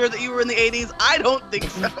know for sure that you were in the 80s? I don't think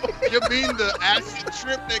so. You mean the acid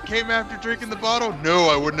trip that came after drinking the bottle? No,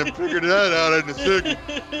 I wouldn't have figured that out in a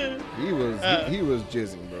second. He was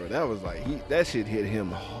jizzing, bro. That was like that shit hit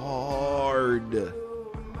him hard.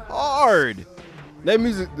 That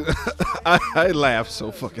music, I laughed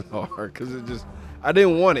so fucking hard because it just. I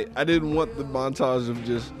didn't want it. I didn't want the montage of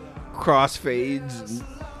just crossfades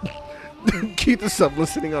and Keith Sutherland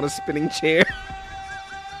sitting on a spinning chair.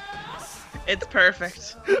 It's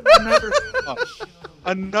perfect.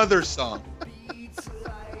 Another song.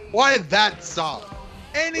 Why that song?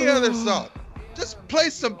 Any other song. Just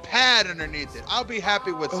play some pad underneath it. I'll be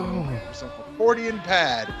happy with some accordion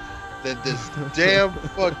pad than this damn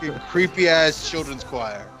fucking creepy ass children's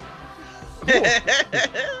choir.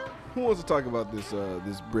 Who wants to talk about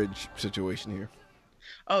this bridge situation here?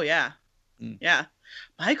 Oh yeah. Yeah.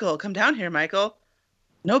 Michael, come down here, Michael.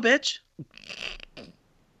 No, bitch.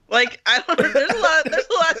 Like, I don't know. There's a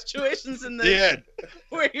lot of situations in this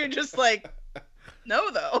where you're just like, no,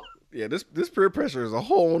 though. Yeah, this peer pressure is a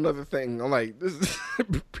whole nother thing. I'm like, this is,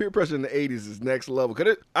 peer pressure in the 80s is next level.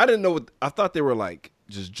 I didn't know I thought they were like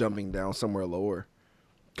just jumping down somewhere lower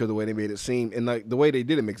because the way they made it seem, and like the way they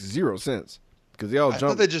did it makes zero sense. Because they all jumped. I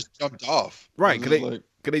thought they just jumped off. Right, because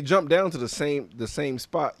they jumped down to the same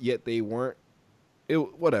spot, yet they weren't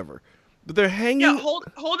whatever. But they're hanging. Yeah,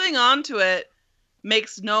 holding on to it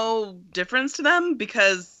makes no difference to them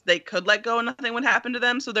because they could let go and nothing would happen to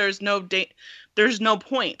them. So there's no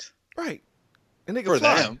point. Right. And they can For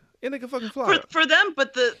fly. them. And they can fucking fly. For them,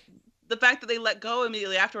 but the fact that they let go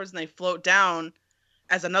immediately afterwards and they float down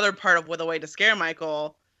as another part of the way to scare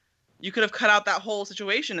Michael, you could have cut out that whole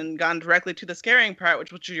situation and gone directly to the scaring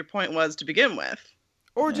part, which your point was to begin with.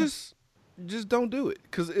 Or just don't do it,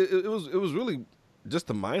 because it was really just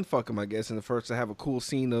a mind fuck him, I guess, in the first, to have a cool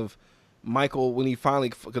scene of Michael when he finally,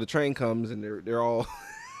 because the train comes and they're all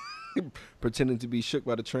pretending to be shook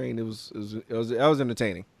by the train. It was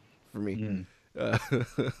entertaining for me.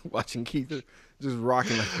 Watching Keith just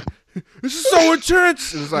rocking like, this is so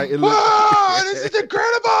intense. It was like, Whoa, this is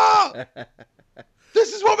incredible.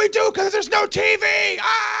 This is what we do because there's no TV.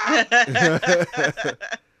 Ah!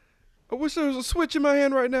 I wish there was a switch in my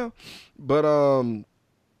hand right now. But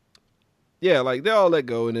yeah, like they all let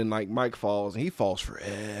go, and then like Mike falls, and he falls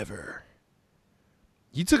forever.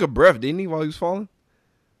 He took a breath, didn't he, while he was falling?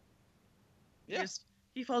 Yeah.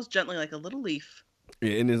 He falls gently like a little leaf.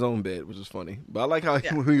 Yeah, in his own bed, which is funny. But I like how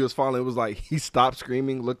when he was falling, it was like he stopped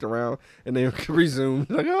screaming, looked around, and then resumed.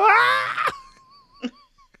 Like, ah!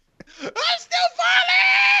 I'm still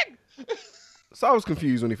falling. So I was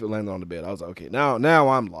confused when he landed on the bed. I was like, okay, now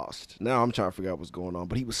I'm lost. Now I'm trying to figure out what's going on.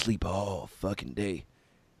 But he was asleep all fucking day.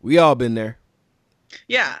 We all been there.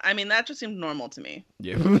 Yeah, I mean, that just seemed normal to me.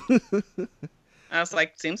 Yeah. I was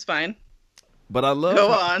like, seems fine. But I love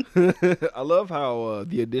Go on. I love how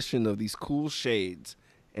the addition of these cool shades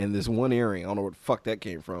and this one earring, I don't know where the fuck that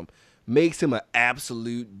came from, makes him an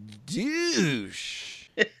absolute douche.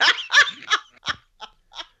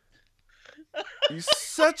 He's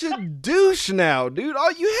such a douche now, dude.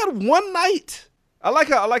 Oh, you had one night. I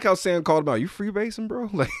like how Sam called him out. You freebasing, bro?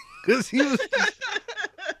 Like, cause he was.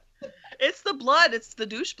 It's the blood. It's the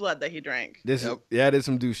douche blood that he drank. There's some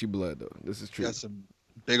douchey blood though. This is true. Got some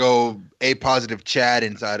big old A positive Chad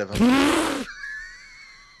inside of him.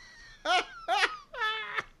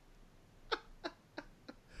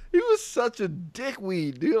 He was such a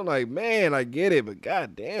dickweed, dude. I'm like, man, I get it, but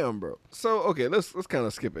goddamn, bro. So, okay, let's kind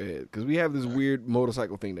of skip ahead because we have this weird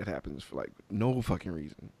motorcycle thing that happens for like no fucking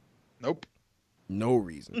reason. Nope. No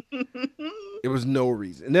reason. It was no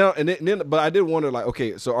reason. And then, but I did wonder, like,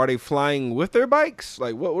 okay, so are they flying with their bikes?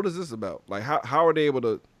 Like, what is this about? Like, how are they able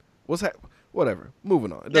to? What's that? Whatever.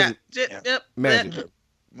 Moving on. It doesn't. Yep. Magic.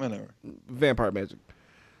 Whatever. Vampire magic.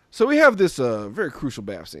 So we have this very crucial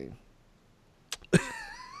bath scene.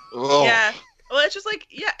 Oh. Yeah. Well, it's just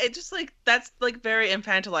like that's like very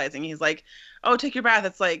infantilizing. He's like, "Oh, take your bath."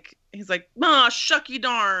 It's like he's like, "Ah, shucky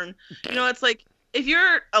darn." You know, it's like if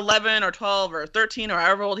you're 11 or 12 or 13 or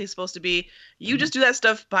however old he's supposed to be, you just do that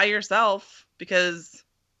stuff by yourself because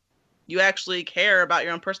you actually care about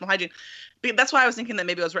your own personal hygiene. That's why I was thinking that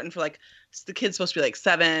maybe it was written for like the kid's supposed to be like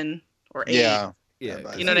 7 or 8. Yeah. Yeah,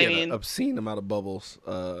 You know what I he had mean? an obscene amount of bubbles,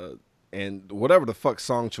 and whatever the fuck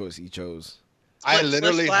song choice he chose. I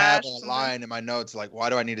literally have Splash or a something? line in my notes like, "Why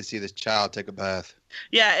do I need to see this child take a bath?"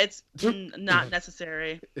 Yeah, it's not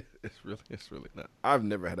necessary. It's really not. I've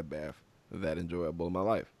never had a bath that enjoyable in my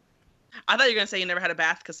life. I thought you were gonna say you never had a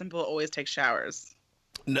bath because some people always take showers.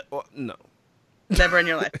 No, no. Never in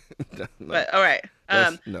your life. No. But all right.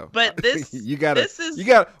 No. But this you gotta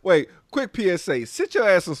wait. Quick PSA: sit your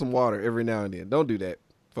ass in some water every now and then. Don't do that,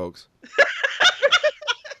 folks.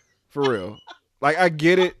 For real. Like I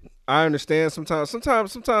get it. I understand. Sometimes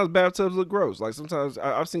bathtubs look gross. Like sometimes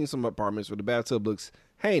I've seen some apartments where the bathtub looks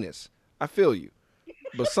heinous. I feel you,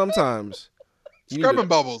 but sometimes you need Scrubbing to-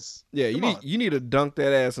 bubbles. Yeah, Come on. you need to dunk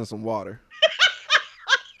that ass in some water.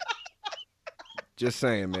 Just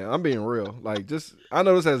saying, man. I'm being real. Like, I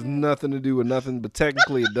know this has nothing to do with nothing, but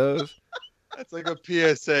technically it does. That's like a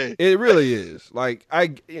PSA. It really is. Like,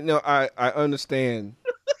 I understand.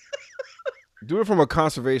 Do it from a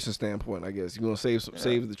conservation standpoint, I guess. You're gonna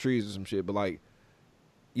save the trees or some shit, but like,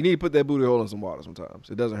 you need to put that booty hole in some water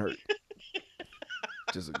sometimes. It doesn't hurt.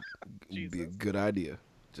 It'd be a good idea.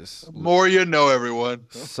 Just More you know, everyone.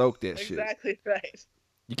 soak that shit. exactly right.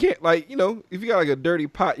 You can't, like, you know, if you got like a dirty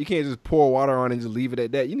pot, you can't just pour water on it and just leave it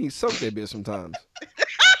at that. You need to soak that bitch sometimes.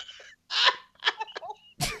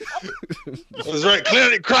 That's right.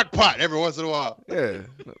 Clearly, crock pot every once in a while. Yeah,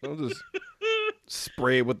 don't just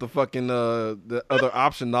spray it with the fucking the other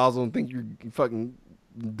option nozzle and think you can fucking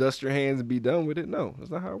dust your hands and be done with it. No,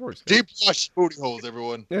 that's not how it works. Deep wash booty holes,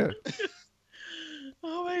 everyone. Yeah.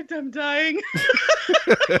 Oh wait, I'm dying.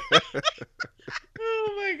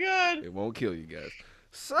 Oh my god. It won't kill you guys.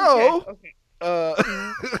 So, Okay.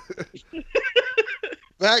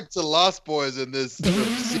 Back to Lost Boys in this.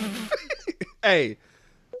 Hey,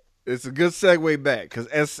 it's a good segue back because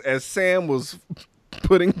as Sam was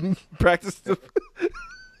putting practice to,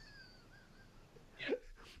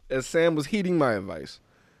 as Sam was heeding my advice,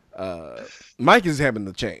 Mike is having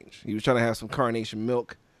to change. He was trying to have some carnation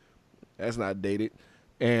milk. That's not dated,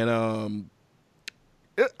 and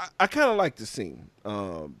I kind of like the scene.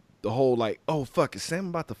 The whole like, oh fuck, is Sam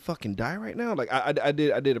about to fucking die right now? Like I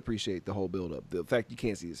did appreciate the whole build up. The fact you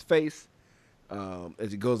can't see his face.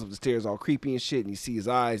 As he goes up the stairs all creepy and shit, and you see his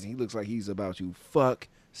eyes, and he looks like he's about to fuck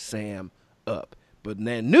Sam up. But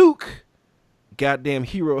then Nuke, goddamn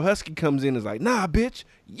hero Husky, comes in and is like, nah, bitch,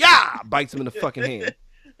 yeah, bites him in the fucking hand.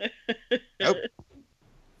 Nope.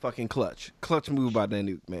 Fucking clutch move by Dan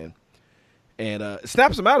Nuke, man. And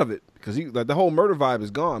snaps him out of it because he like the whole murder vibe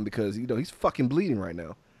is gone because he's fucking bleeding right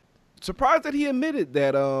now. Surprised that he admitted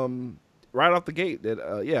that right off the gate that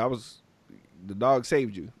the dog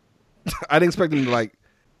saved you. I didn't expect him to like.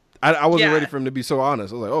 I wasn't ready for him to be so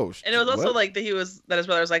honest. I was like, oh. And it was also like that his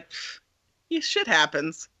brother was like, shit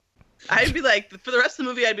happens. I'd be like, for the rest of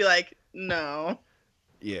the movie, I'd be like, no.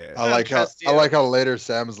 Yeah. I like how later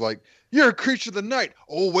Sam's like, you're a creature of the night.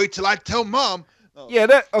 Oh, wait till I tell mom. Oh.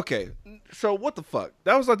 Yeah, okay. So what the fuck?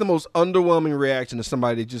 That was like the most underwhelming reaction to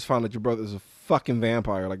somebody that just found out your brother's a fucking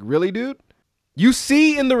vampire. Like, really, dude? You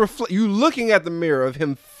see in the you looking at the mirror of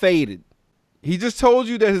him faded. He just told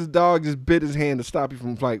you that his dog just bit his hand to stop you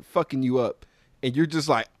from like fucking you up, and you're just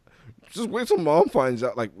like, just wait till mom finds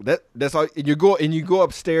out. Like that's all. And you go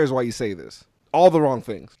upstairs while you say this. All the wrong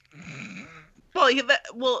things.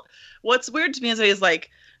 Well, what's weird to me is that he's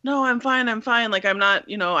like, no, I'm fine. Like I'm not.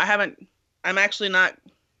 I'm actually not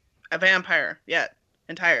a vampire yet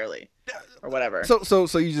entirely, or whatever. So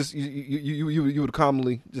you just you would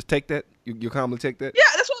calmly just take that. You calmly take that. Yeah,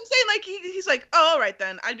 that's what I'm saying. Like he's like, oh, all right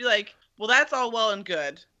then. I'd be like, well, that's all well and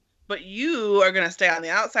good, but you are gonna stay on the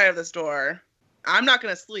outside of this door. I'm not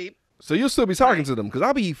gonna sleep. So you'll still be talking to them because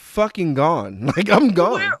I'll be fucking gone. Like I'm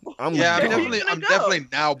gone. I'm definitely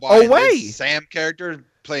now buying this Sam character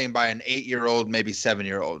playing by an 8-year-old, maybe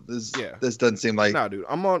 7-year-old. This doesn't seem like. Nah, dude,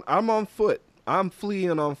 I'm on foot. I'm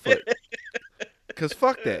fleeing on foot. Cause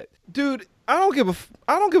fuck that, dude. I don't give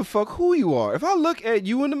a fuck who you are. If I look at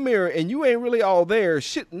you in the mirror and you ain't really all there,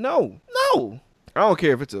 shit, no. I don't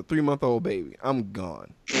care if it's a 3-month-old baby. I'm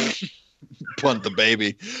gone. Punt the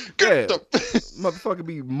baby. Yeah, motherfucker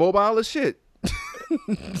be mobile as shit.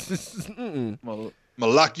 I'm gonna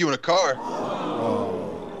lock you in a car.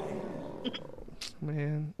 Oh,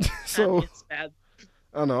 man. So it's sad.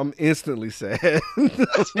 I know I'm instantly sad.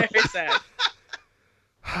 It's very sad.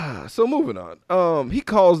 So moving on. He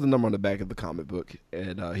calls the number on the back of the comic book,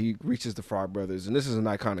 and he reaches the Frog Brothers, and this is an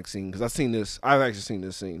iconic scene because I've actually seen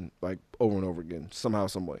this scene like over and over again, somehow,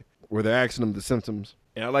 some way, where they're asking him the symptoms,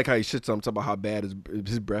 and I like how he shits on talking about how bad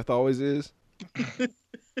his breath always is.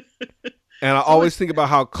 And I always think about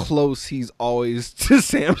how close he's always to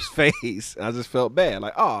Sam's face, and I just felt bad,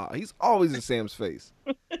 like, he's always in Sam's face,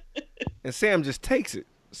 and Sam just takes it.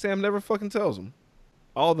 Sam never fucking tells him.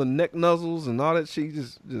 All the neck nuzzles and all that shit,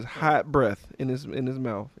 just hot breath in his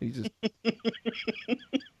mouth. He just.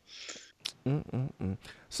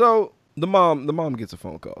 So the mom gets a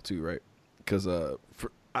phone call too, right? Because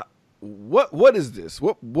what is this?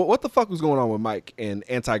 What the fuck was going on with Mike and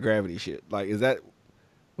anti-gravity shit? Like,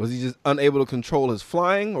 was he just unable to control his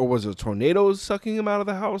flying, or was there tornadoes sucking him out of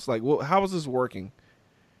the house? Like, how was this working?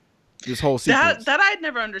 This whole sequence. That I'd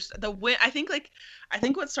never understood. The wind. I think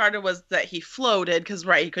what started was that he floated because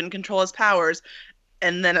he couldn't control his powers,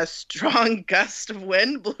 and then a strong gust of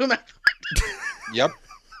wind blew him out the window. Yep.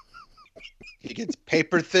 He gets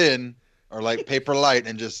paper thin or like paper light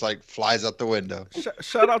and just like flies out the window.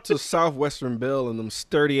 Shout out to Southwestern Bell and them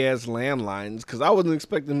sturdy ass landlines, because I wasn't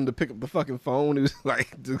expecting him to pick up the fucking phone. He was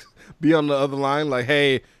like to be on the other line, like,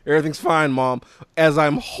 "Hey, everything's fine, Mom," as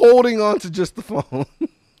I'm holding on to just the phone.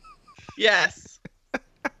 Yes.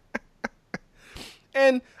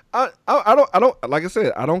 And I don't like I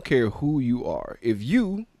said, I don't care who you are. If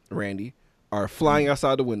you, Randy, are flying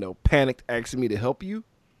outside the window, panicked, asking me to help you,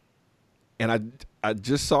 and I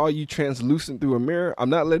just saw you translucent through a mirror, I'm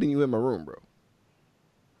not letting you in my room, bro.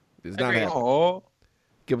 It's not happening. Oh.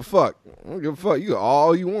 Give a fuck. I don't give a fuck. You got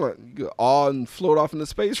all you want. You got all and float off into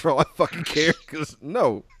space for all I fucking care. Cause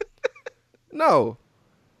no.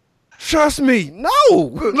 Trust me, no.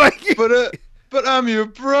 Like, but I'm your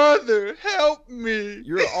brother. Help me.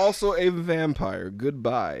 You're also a vampire.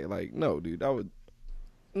 Goodbye. Like, no, dude. I would.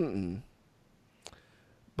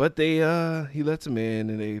 But he lets him in,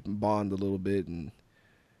 and they bond a little bit, and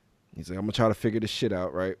he's like, "I'm gonna try to figure this shit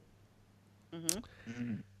out, right?"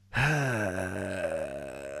 Mm-hmm.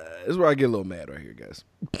 This is where I get a little mad right here, guys.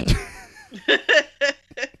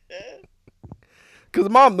 Because the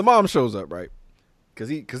mom shows up, right?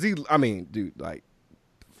 Because I mean, dude, like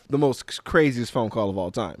the most craziest phone call of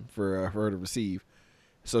all time for her to receive.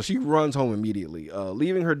 So she runs home immediately,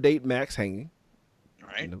 leaving her date Max hanging.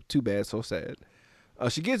 Right. You know, too bad, so sad.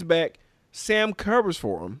 She gets back. Sam covers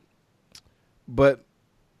for him, but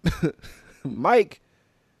Mike,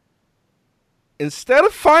 instead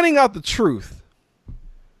of finding out the truth,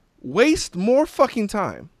 waste more fucking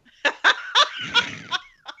time.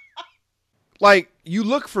 Like, you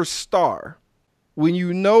look for Star when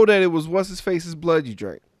you know that it was what's-his-face's blood you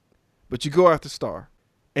drank, but you go after Star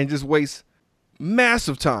and just waste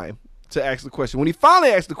massive time to ask the question. When he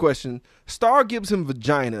finally asks the question, Star gives him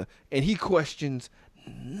vagina, and he questions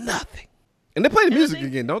nothing. And they play the music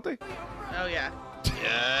again, don't they? Oh, yeah.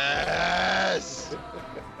 Yes.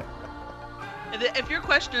 If your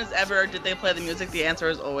question is ever, did they play the music? The answer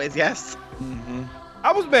is always yes. Mm-hmm.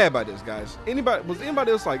 I was mad by this, guys. Was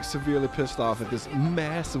anybody else like severely pissed off at this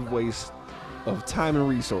massive waste of time and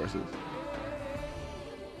resources?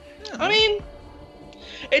 I mean,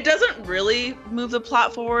 it doesn't really move the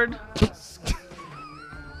plot forward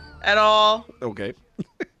at all. Okay.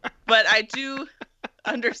 But I do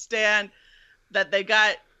understand that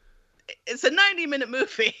it's a 90-minute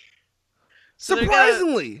movie. So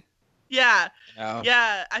Surprisingly. Yeah. No.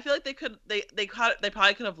 Yeah. I feel like they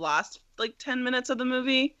probably could have lost like 10 minutes of the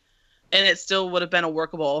movie and it still would have been a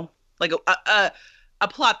workable, like a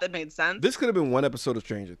plot that made sense. This could have been one episode of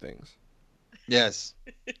Stranger Things. Yes.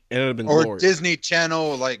 And it would have been Or glorious. Disney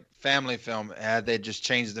Channel, like family film, had they just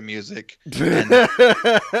changed the music. Because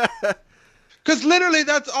literally,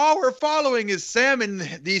 that's all we're following is Sam and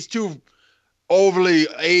these two overly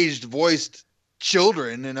aged voiced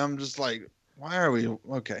children, and I'm just like, why are we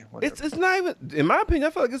okay? Whatever. It's not even, in my opinion,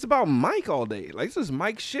 I feel like it's about Mike all day. Like, this is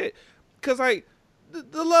Mike shit. Because, like,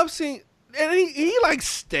 the love scene, and he like,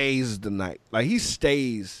 stays the night. Like, he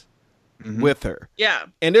stays with her. Yeah.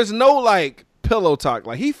 And there's no, like, pillow talk.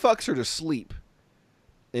 Like, he fucks her to sleep.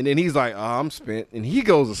 And then he's like, oh, I'm spent. And he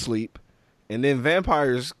goes to sleep. And then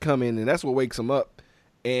vampires come in, and that's what wakes him up.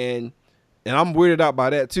 And I'm weirded out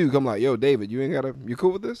by that, too. 'Cause I'm like, yo, David, you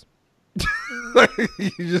cool with this?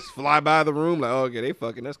 You just fly by the room like, oh, okay, they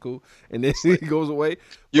fucking, that's cool. And then he goes away.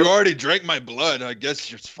 You already drank my blood. I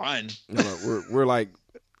guess it's fine. No, we're like,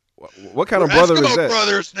 what kind of brother Eskimo is that?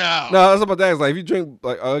 brothers now. No, that's about that. It's like, if you drink,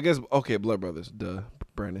 like, I guess, okay, blood brothers. Duh,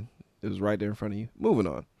 Brandon. It was right there in front of you. Moving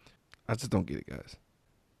on. I just don't get it, guys.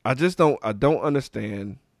 I don't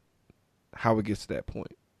understand how it gets to that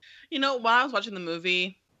point. You know, while I was watching the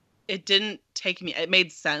movie, it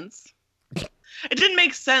made sense. It didn't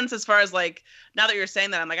make sense as far as, like, now that you're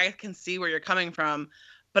saying that, I'm like, I can see where you're coming from,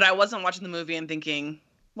 but I wasn't watching the movie and thinking,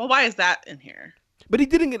 well, why is that in here? But he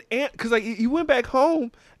didn't get because, like, he went back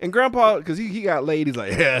home and Grandpa, because he got laid, he's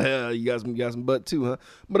like, yeah, you got some butt too, huh?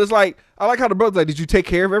 But it's like, I like how the brother's like, did you take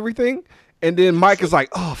care of everything? And then Mike is like,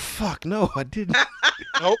 oh fuck, no, I didn't.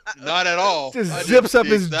 Nope, not at all. Just zips up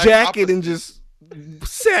his jacket and just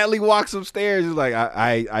sadly walks upstairs. He's like,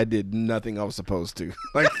 I did nothing I was supposed to.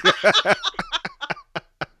 Like,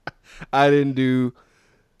 I didn't do.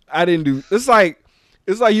 It's like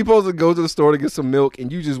you supposed to go to the store to get some milk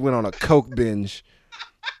and you just went on a Coke binge.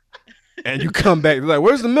 And you come back, you're like,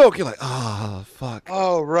 where's the milk? You're like, oh fuck.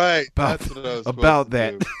 Oh right, That's what I was about supposed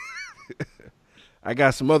that. to do. I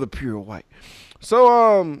got some other pure white.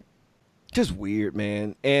 So just weird,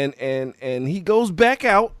 man. And he goes back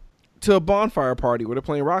out to a bonfire party where they're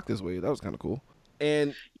playing Rock This Way. That was kind of cool.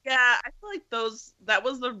 And Yeah, I feel like that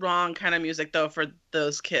was the wrong kind of music though for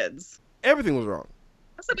those kids. everything was wrong.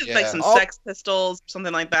 I thought it was like some All- Sex Pistols,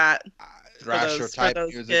 something like that. Thrasher for type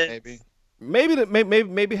those music, kids. maybe.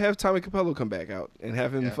 Maybe have Tommy Capello come back out and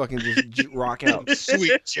have him fucking just rock out.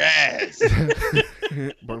 Sweet jazz.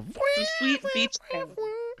 Some sweet beach.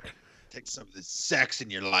 Take some of the sex in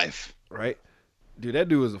your life. Right? Dude, that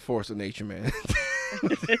dude is a force of nature, man.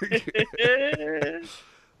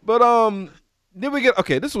 But then we get,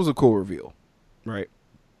 okay, this was a cool reveal, right?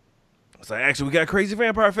 It's like, actually, we got crazy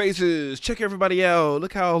vampire faces. Check everybody out.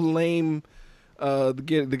 Look how lame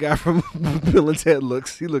the guy from Bill and Ted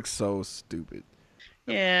looks. He looks so stupid.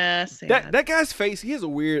 Yeah, sad. That guy's face, he has a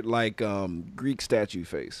weird, like, Greek statue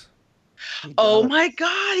face. Oh my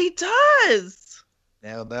god, he does.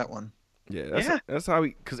 Nailed that one. Yeah, that's how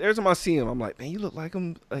he, because every time I see him, I'm like, man, you look like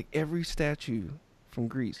him, like every statue from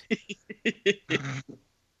Greece.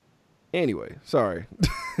 Anyway, sorry.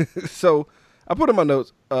 So I put in my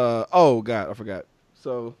notes. Oh God, I forgot.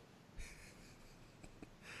 So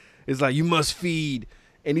it's like, you must feed,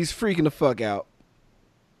 and he's freaking the fuck out,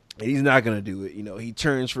 and he's not gonna do it. You know, he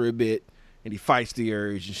turns for a bit, and he fights the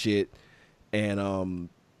urge and shit, And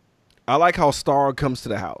I like how Star comes to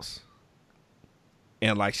the house.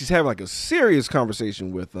 And like she's having like a serious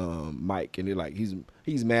conversation with Mike, and they're like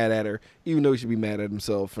he's mad at her, even though he should be mad at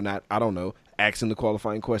himself for not, I don't know, asking the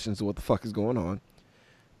qualifying questions of what the fuck is going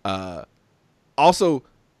on. Also,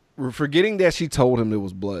 we're forgetting that she told him it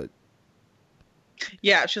was blood.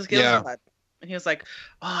 Yeah, she was getting Yeah. blood. And he was like,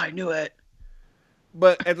 "Oh, I knew it."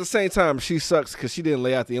 But at the same time, she sucks because she didn't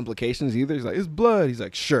lay out the implications either. He's like, it's blood. He's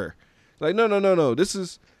like, sure. Like, no.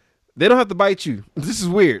 They don't have to bite you. This is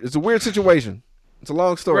weird. It's a weird situation. It's a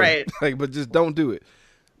long story. Right. Like, but just don't do it.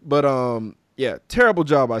 But yeah, terrible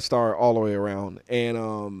job by Star all the way around.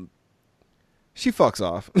 And she fucks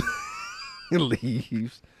off and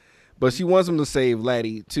leaves. But she wants him to save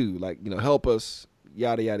Laddie too. Like, help us,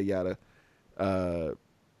 yada yada yada.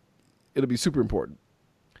 It'll be super important.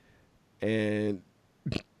 And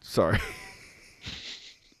sorry.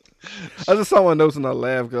 I just saw my notes and I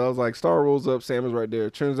laughed because I was like, Star rolls up, Sam is right there.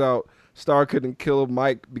 Turns out Star couldn't kill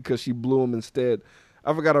Mike because she blew him instead.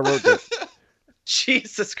 I forgot I wrote that.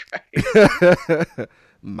 Jesus Christ.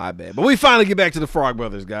 My bad. But we finally get back to the Frog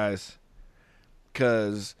Brothers, guys.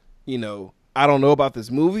 Because, I don't know about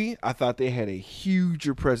this movie. I thought they had a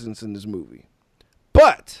huger presence in this movie.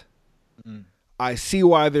 But I see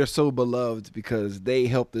why they're so beloved, because they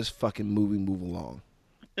helped this fucking movie move along.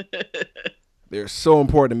 They're so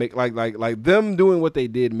important to make, like them doing what they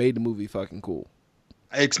did made the movie fucking cool.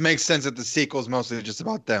 It makes sense that the sequel's mostly just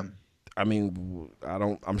about them. I mean,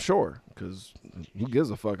 I'm sure, because who gives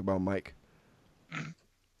a fuck about Mike?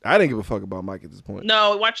 I didn't give a fuck about Mike at this point.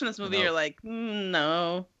 No, watching this movie, No. you're like,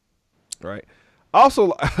 no. Right.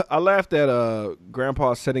 Also, I laughed at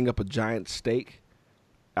Grandpa setting up a giant stake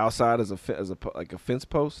outside as a fence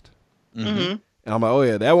post. Mm-hmm. Mm-hmm. And I'm like, oh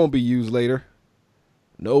yeah, that won't be used later.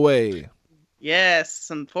 No way. Yes,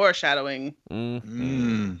 some foreshadowing.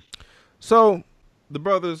 So, the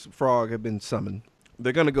brothers Frog have been summoned.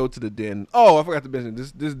 They're gonna go to the den. Oh, I forgot to mention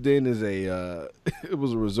this den is it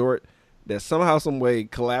was a resort that somehow, some way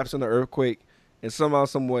collapsed in an earthquake, and somehow,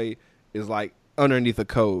 some way is like underneath a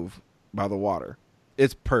cove by the water.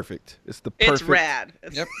 It's perfect. It's the perfect. It's rad.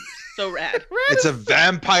 It's Yep. so rad. It's a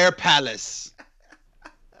vampire palace.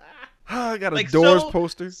 I got a Like, Doors so-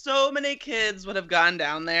 poster. So many kids would have gone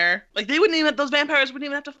down there. Like, those vampires wouldn't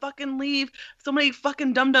even have to fucking leave. So many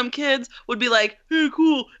fucking dumb kids would be like, hey,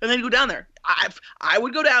 cool. And then go down there. I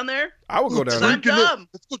would go down there. I would go down Because there. I'm dumb.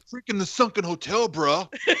 Let's go drink in the sunken hotel, bro.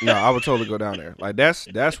 No, I would totally go down there. Like that's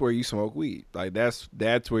where you smoke weed. Like that's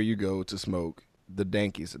where you go to smoke the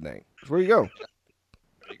dankiest of dank. That's where you go.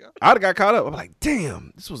 There you go. I'd have got caught up. I'm like,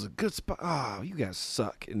 damn, this was a good spot. Oh, you guys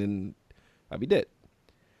suck. And then I'd be dead.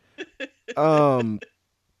 I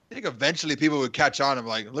think eventually people would catch on and be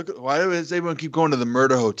like, look, why does everyone keep going to the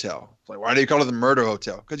murder hotel? It's like, why do you call it the murder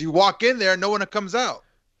hotel? Because you walk in there and no one comes out.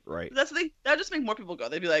 Right. That's the thing. That would just make more people go.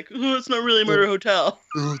 They'd be like, oh, it's not really a murder hotel.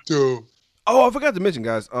 Hotel. Oh, I forgot to mention,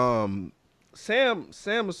 guys. Sam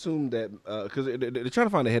assumed that because they're trying to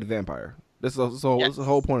find a head vampire. That's the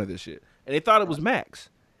whole point of this shit. And they thought it was Max.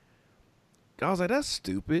 I was like, that's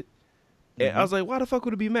stupid. And I was like, why the fuck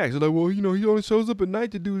would it be Max? They're like, well, he only shows up at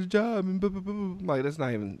night to do his job. And blah, blah, blah. I'm like, that's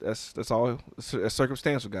not even, that's all. That's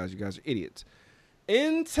circumstantial, guys. You guys are idiots.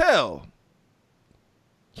 Until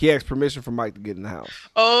he asked permission for Mike to get in the house.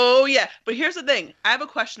 Oh, yeah. But here's the thing. I have a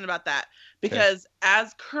question about that. Because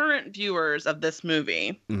as current viewers of this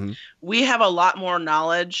movie, Mhm. we have a lot more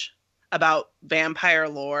knowledge about vampire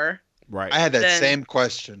lore Right. I had that Then- same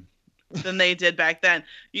question. than they did back then.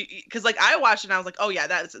 Because, like, I watched it and I was like, oh, yeah,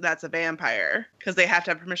 that's a vampire. Because they have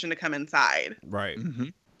to have permission to come inside. Right. Mm-hmm.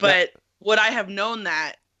 But would I have known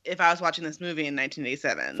that if I was watching this movie in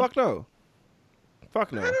 1987? Fuck no.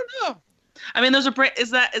 Fuck I no. don't know. I mean, is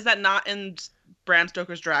that not in Bram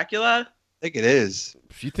Stoker's Dracula? I think it is.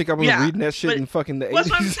 If you think I was Yeah, reading that shit but in fucking the 80s. What's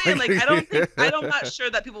what I'm saying. Like, I'm not sure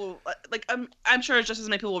that people like. I'm sure it's just as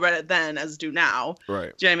many people read it then as do now.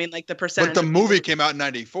 Right. Do you know what I mean? Like the percentage. But the of movie people- came out in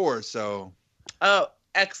 94, so. Oh,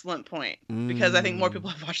 excellent point. Because I think more people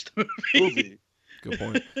have watched the movie. Movie. Good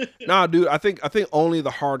point. Nah, dude, I think only the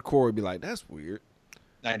hardcore would be like, that's weird.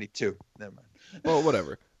 92. Never mind. Well,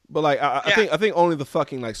 whatever. But like, I Yeah. think only the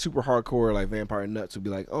fucking like super hardcore like vampire nuts would be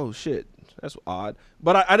like, oh shit, that's odd.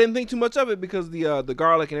 But I didn't think too much of it because the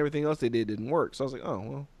garlic and everything else they did didn't work. So I was like, oh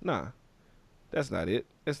well, nah, that's not it.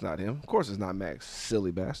 It's not him. Of course, it's not Max.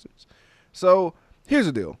 Silly bastards. So here's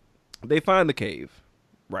the deal: they find the cave,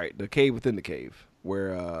 right? The cave within the cave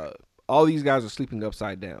where all these guys are sleeping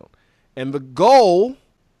upside down, and the goal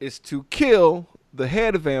is to kill the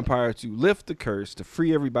head vampire to lift the curse to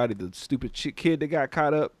free everybody. The stupid kid that got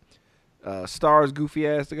caught up. Star's goofy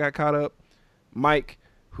ass that got caught up, Mike,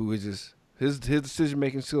 who is just His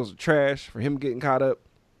decision-making skills are trash. For him getting caught up,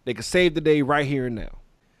 they could save the day right here and now.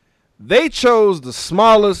 They chose the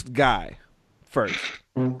smallest guy first.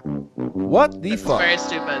 What the It's fuck? very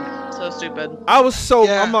stupid. So stupid. I was so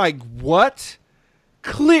Yeah. I'm like, what?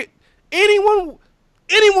 Clear. Anyone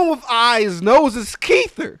with eyes knows it's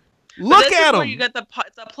Keither. But Look this is at where him. you get the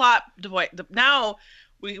plot devoid. Now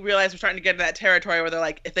we realize we're starting to get into that territory where they're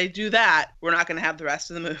like, if they do that, we're not going to have the rest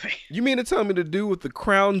of the movie. You mean to tell me the dude with the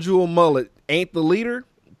crown jewel mullet ain't the leader?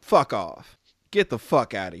 Fuck off. Get the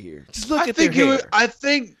fuck out of here. Just look at their hair. I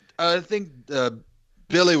think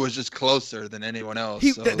Billy was just closer than anyone else.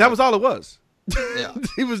 He, so, that was all it was. Yeah.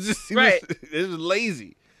 He was just Right. it was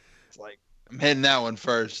lazy. It's like I'm hitting that one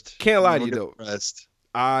first. Can't lie to We'll you, get though. the rest.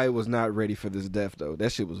 I was not ready for this death though.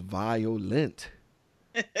 That shit was violent.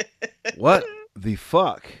 What the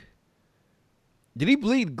fuck? Did he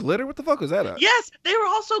bleed glitter? What the fuck was that? Yes, they were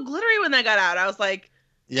all so glittery when they got out. I was like,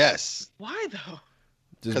 Yes, why though?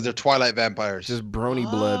 because they're Twilight vampires. just brony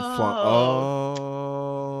blood flung. Oh.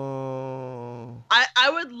 I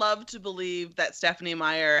would love to believe that Stephanie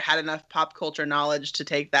Meyer had enough pop culture knowledge to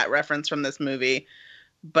take that reference from this movie,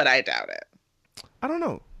 but I doubt it. I don't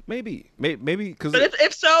know. Maybe because But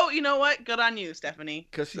if so, you know what? Good on you, Stephanie.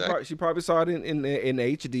 she probably saw it in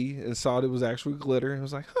HD and saw it was actually glitter and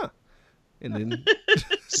was like, huh. And then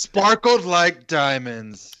Sparkled like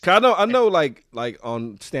diamonds. 'cause I know like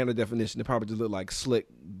on standard definition it probably just looked like slick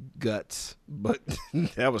guts, but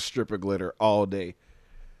that was stripper glitter all day.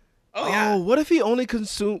 Oh yeah. What if he only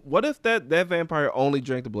consumed? What if that vampire only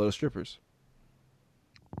drank the blood of strippers?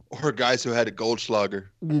 Or guys who had a Goldschlager.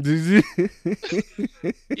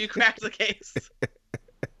 You cracked the case.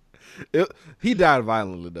 He died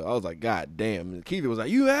violently though. I was like, God damn. And Keith was like,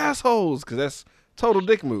 you assholes, because that's total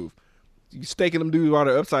dick move. You staking them dudes while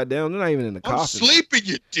they're upside down. They're not even in the I'm coffin. sleeping,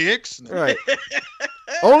 you dicks. Right.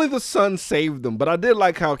 Only the sun saved them. But I did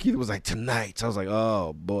like how Keith was like, tonight. So I was like,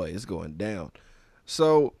 oh boy, it's going down.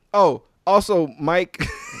 So, also Mike,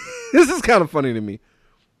 this is kind of funny to me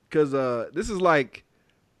because this is like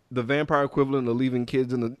the vampire equivalent of leaving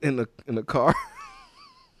kids in the car.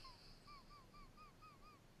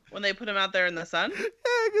 When they put him out there in the sun? Yeah,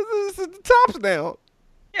 because the top's down.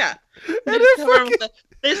 Yeah. And They they're just, cover him fucking- with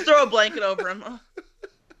they just throw a blanket over him.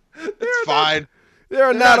 It's fine. They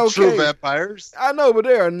are They're not not okay. true vampires. I know, but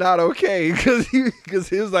they are not okay because he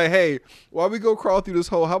was like, hey, while we go crawl through this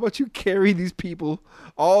hole, how about you carry these people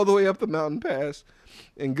all the way up the mountain pass?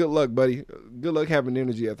 And good luck, buddy. Good luck having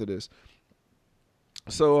energy after this.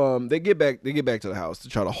 So they get back to the house to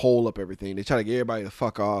try to hole up everything. They try to get everybody to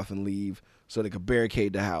fuck off and leave so they could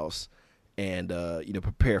barricade the house and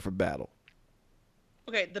prepare for battle.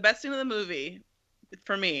 Okay, the best scene of the movie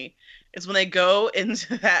for me is when they go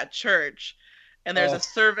into that church and there's a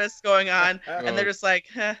service going on and they're just like,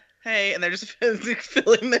 hey, and they're just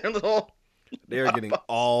filling their little. They are getting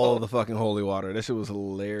all the fucking holy water. That shit was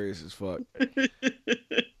hilarious as fuck.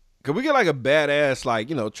 Could we get like a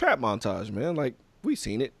badass trap montage, man? Like we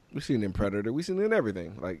seen it. We seen it in Predator. We seen it in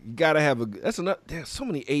everything. Like you gotta have there's so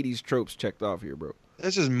many 80s tropes checked off here, bro.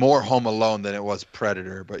 This is more Home Alone than it was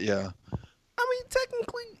Predator, but yeah. I mean,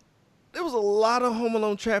 technically, there was a lot of Home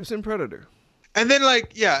Alone traps in Predator. And then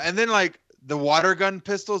the water gun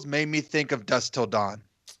pistols made me think of Dusk Till Dawn.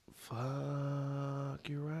 Fuck,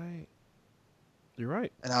 you're right. You're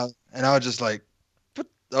right. And I was just like, but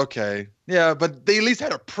okay. Yeah, but they at least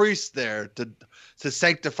had a priest there to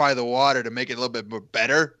sanctify the water to make it a little bit more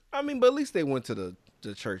better. I mean, but at least they went to the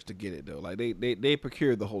church to get it though. Like they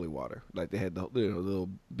procured the holy water. Like they had the little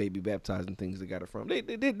baby baptizing things they got it from. They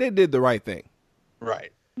did the right thing.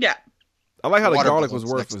 Right. Yeah. I like how the Water garlic was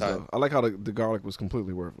balloons next worthless though. time. I like how the garlic was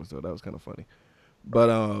completely worthless though. That was kind of funny.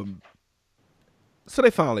 But so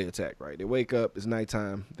they finally attack, right? They wake up, it's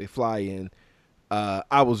nighttime, they fly in.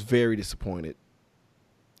 I was very disappointed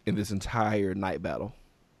in this entire night battle.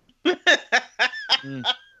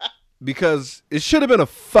 Because it should have been a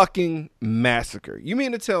fucking massacre. You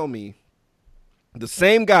mean to tell me the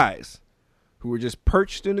same guys who were just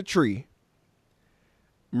perched in a tree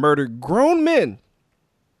murdered grown men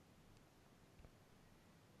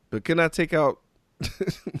but could not take out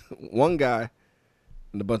one guy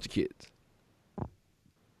and a bunch of kids?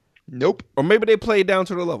 Nope. Or maybe they played down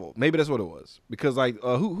to the level. Maybe that's what it was. Because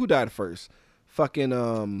who died first? Fucking The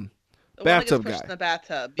one that bathtub gets pushed guy. in the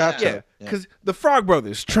bathtub. Bathtub. Yeah. Yeah, because the Frog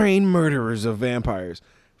Brothers, trained murderers of vampires,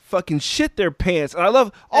 fucking shit their pants. And I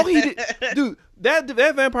love all he did, dude. That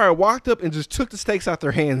vampire walked up and just took the stakes out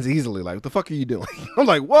their hands easily. Like, what the fuck are you doing? I'm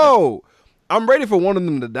like, whoa. I'm ready for one of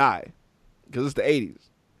them to die because it's the 80s.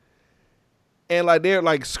 And like they're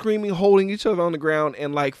like screaming, holding each other on the ground,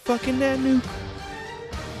 and like fucking that nuke.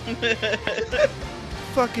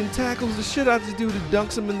 Fucking tackles the shit out of this dude and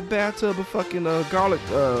dunks him in the bathtub of fucking garlic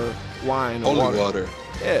wine or Holy water.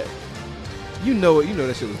 Yeah. You know it. You know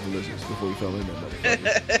that shit was delicious before you fell in that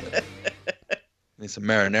motherfucker. Need some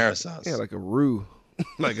marinara sauce. Yeah, like a roux.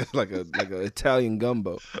 like a Italian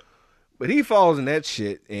gumbo. But he falls in that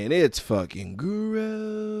shit and it's fucking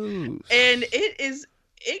gross. And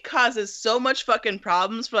it causes so much fucking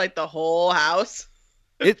problems for like the whole house.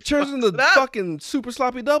 It turns into fucking super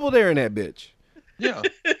sloppy double dare in that bitch. Yeah.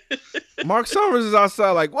 Mark Summers is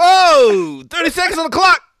outside like, whoa, 30 seconds on the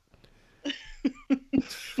clock.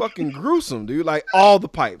 It's fucking gruesome, dude. Like all the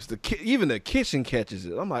pipes, even the kitchen catches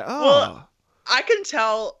it. I'm like, oh. Well, I can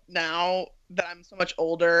tell now that I'm so much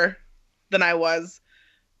older than I was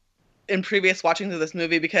in previous watchings of this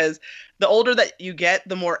movie, because the older that you get,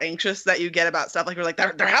 the more anxious that you get about stuff. Like, we're like,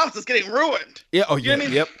 their house is getting ruined. Yeah. Oh, You know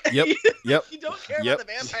yeah. what I mean? Yep. You don't care Yep. about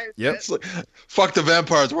the vampires. Yep. It's like, fuck the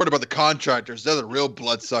vampires. Worried about the contractors. They're the real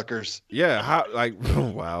bloodsuckers. Yeah. How? Like,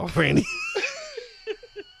 wow, Randy.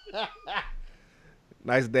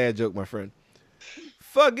 Nice dad joke, my friend.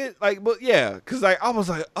 Fuck it. Like, but yeah, because like I was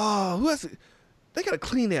like, oh, who has to? They gotta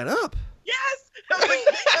clean that up. Yes. I was like,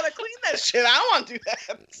 they gotta clean that shit. I don't want to do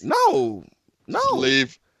that. No. Just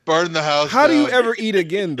leave. Burn the house How do you down. ever eat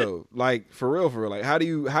again though? Like for real. Like how do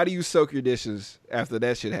you soak your dishes after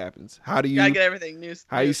that shit happens? How do you Gotta get everything new.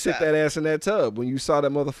 how you sit that ass in that tub when you saw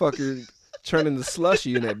that motherfucker turn into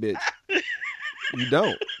slushy in that bitch? You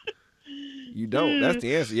don't. You don't. That's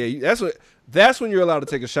the answer. Yeah, that's when you're allowed to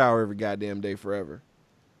take a shower every goddamn day forever.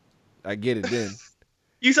 I get it then.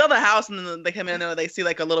 You saw the house, and then they come in and they see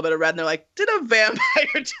like a little bit of red, and they're like, "Did a vampire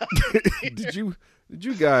die?" Did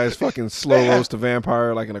you guys fucking slow roast a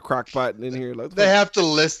vampire like in a crock pot in here? Like, They have to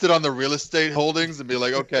list it on the real estate holdings and be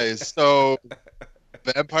like, okay, so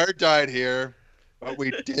vampire died here, but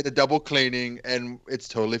we did a double cleaning and it's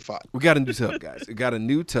totally fine. we got a new tub, guys. We got a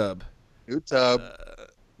new tub. New tub,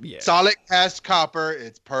 Yeah. solid cast copper.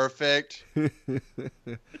 It's perfect.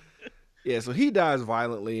 Yeah, so he dies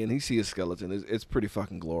violently, and he sees a skeleton. It's pretty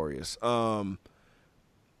fucking glorious.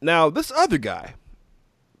 Now this other guy,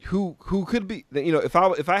 who could be, you know, if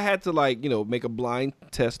I had to like, you know, make a blind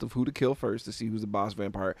test of who to kill first to see who's the boss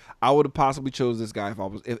vampire, I would have possibly chose this guy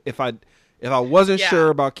if I wasn't sure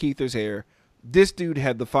about Keither's hair. This dude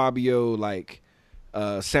had the Fabio like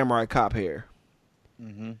samurai cop hair.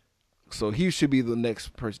 Mm-hmm. So he should be the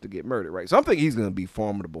next person to get murdered, right? So I'm thinking he's gonna be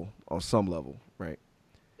formidable on some level, right?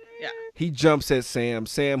 Yeah. He jumps at Sam,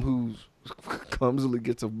 who clumsily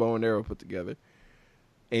gets a bow and arrow put together,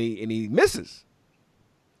 and he misses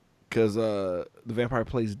because the vampire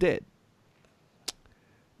plays dead.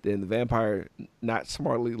 Then the vampire, not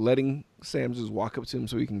smartly, letting Sam just walk up to him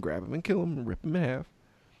so he can grab him and kill him and rip him in half.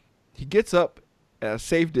 He gets up at a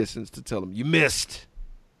safe distance to tell him, "You missed."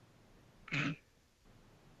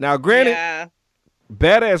 Now, granted, Yeah.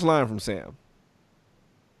 badass line from Sam.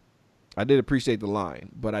 I did appreciate the line,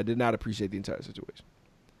 but I did not appreciate the entire situation.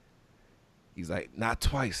 He's like, "Not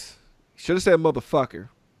twice." Should have said motherfucker.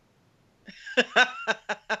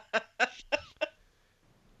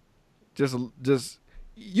 Just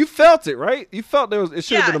you felt it, right? You felt there was. It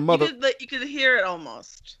should have been a mother. You could hear it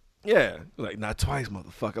almost. Yeah, like not twice,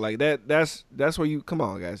 motherfucker. Like that. That's where you come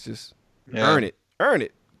on, guys. Just Yeah. earn it,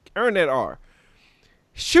 earn that R.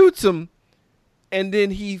 Shoots him, and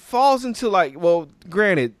then he falls into like. Well,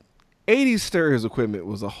 granted, 80s stereos equipment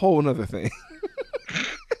was a whole nother thing.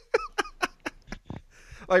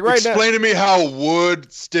 Like right now. Explain to me how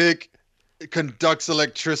wood stick conducts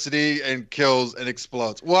electricity and kills and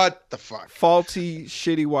explodes. What the fuck? Faulty,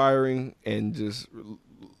 shitty wiring and just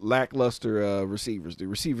lackluster receivers. The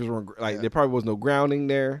receivers weren't there probably was no grounding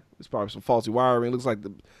there. There's probably some faulty wiring. It looks like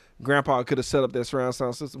the grandpa could have set up that surround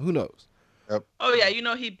sound system. Who knows? Oh yeah, you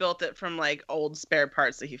know he built it from like old spare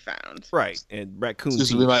parts that he found. Right, and raccoon This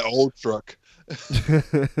used to teeth. be my old truck.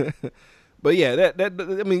 But yeah, that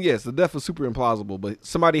I mean, yes, the death was super implausible, but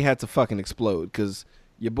somebody had to fucking explode because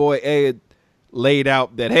your boy Ed laid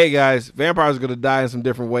out that, hey guys, vampires are gonna die in some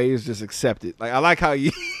different ways. Just accept it. Like I like how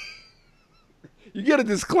you you get a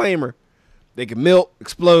disclaimer. They can melt,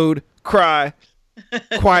 explode, cry,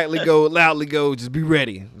 quietly go, loudly go. Just be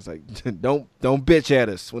ready. It's like don't bitch at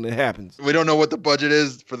us when it happens. We don't know what the budget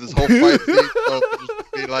is for this whole fight scene, so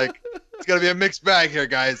just be like, it's gonna be a mixed bag here,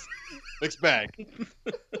 guys. Mixed bag.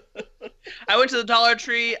 I went to the Dollar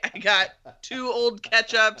Tree. I got 2 old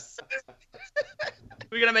ketchups.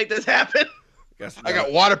 We're gonna make this happen. I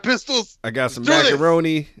got water pistols. I got some Do this.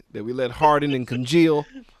 macaroni that we let harden and congeal.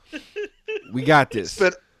 We got this.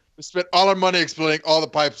 We spent all our money exploding all the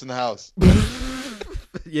pipes in the house.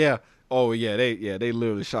 Yeah. Oh yeah. They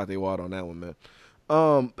literally shot their wad on that one, man.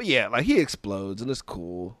 But yeah, like he explodes and it's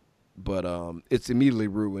cool, but it's immediately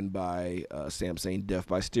ruined by Sam saying "death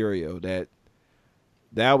by stereo."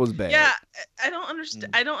 That was bad. Yeah, I don't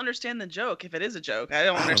understand. I don't understand the joke. If it is a joke, I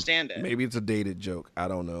don't understand it. Maybe it's a dated joke. I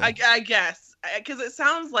don't know. I guess because it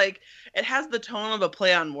sounds like it has the tone of a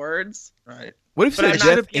play on words. Right. What if But you I'm said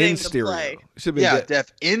not death getting in the stereo? play. It should be Yeah,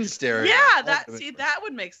 deaf in stereo. Yeah, that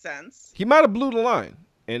would make sense. He might have blew the line,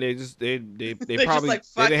 and they just they just probably like, they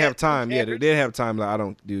fuck didn't have it, time. who Yeah, they cares? didn't have time. Like, I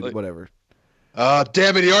don't do Like- whatever. Oh,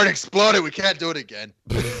 damn it! He already exploded. We can't do it again.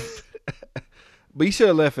 But he should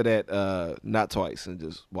have left it at not twice and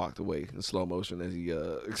just walked away in slow motion as he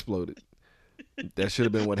exploded. That should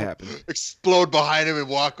have been what happened. Explode behind him and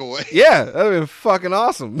walk away. Yeah, that'd have been fucking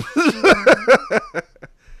awesome.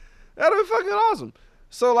 That'd have been fucking awesome.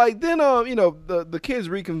 So like then the kids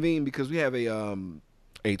reconvene because we have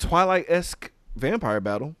a Twilight-esque vampire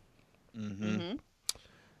battle Mm-hmm.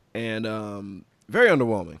 and very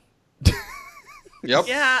underwhelming. Yep.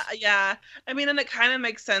 Yeah. I mean, and it kind of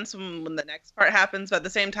makes sense when the next part happens, but at the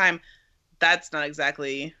same time, that's not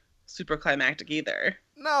exactly super climactic either.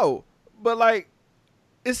 No, but like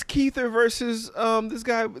it's Keither versus this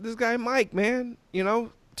guy Mike, man. You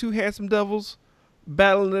know, two handsome devils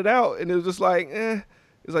battling it out, and it was just like, it's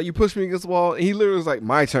like you push me against the wall, and he literally was like,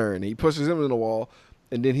 my turn. And he pushes him in the wall,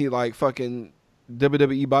 and then he like fucking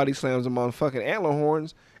WWE body slams him on fucking antler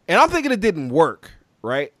horns, and I'm thinking it didn't work,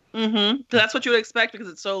 right? Mm-hmm. That's what you would expect because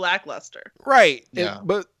it's so lackluster. Right. Yeah.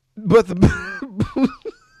 But the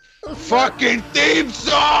Fucking theme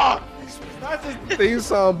song. not just the theme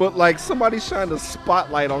song, but like somebody shined a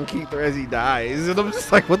spotlight on Keither as he dies, and I'm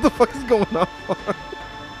just like, what the fuck is going on?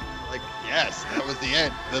 Like, yes, that was the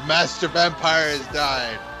end. The master vampire has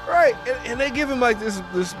died. Right, and they give him like this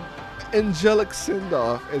angelic send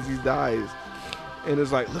off as he dies, and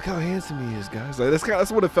it's like, look how handsome he is, guys. Like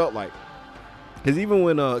that's what it felt like. Cause even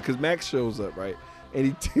when cause Max shows up, right,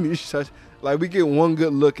 and he shuts, like we get one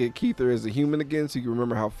good look at Keither as a human again, so you can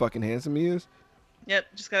remember how fucking handsome he is. Yep,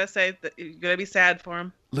 just gotta say that you're gonna be sad for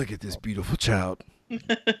him. Look at this beautiful child.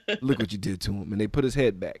 Look what you did to him, and they put his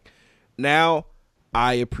head back. Now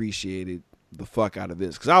I appreciated the fuck out of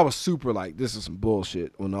this because I was super like, this is some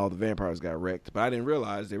bullshit when all the vampires got wrecked, but I didn't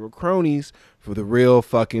realize they were cronies for the real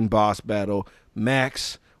fucking boss battle.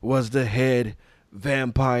 Max was the head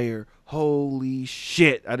vampire. Holy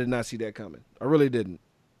shit. I did not see that coming. I really didn't.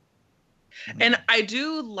 And I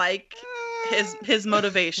do like his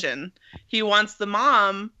motivation. He wants the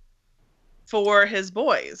mom for his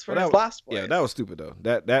boys, for Well, his that- lost boys. Yeah, that was stupid though.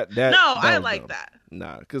 That no, I was like dumb. that.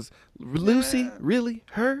 Nah, because Lucy, really?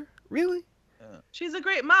 Her? Really? She's a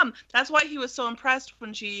great mom. That's why he was so impressed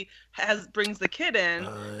when she brings the kid in,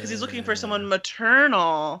 because he's looking for someone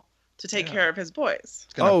maternal to take care of his boys.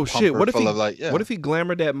 It's gonna Oh pump shit! her What if full he? of, like, yeah. What if he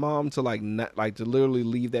glamored that mom to like not like to literally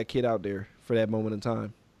leave that kid out there for that moment in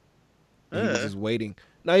time? And he was just waiting.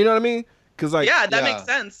 Now you know what I mean? Because like Yeah, that yeah. makes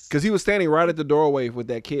sense. because he was standing right at the doorway with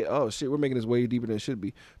that kid. Oh shit! We're making this way deeper than it should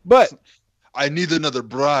be. But I need another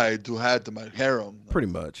bride to add to my harem. pretty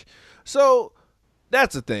much. So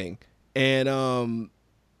that's the thing. And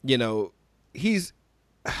you know, he's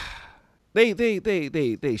they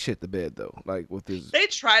shit the bed though. Like with his They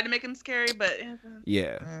tried to make him scary, but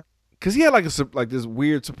yeah. Cause he had like this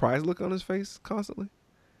weird surprise look on his face constantly.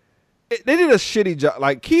 They did a shitty job.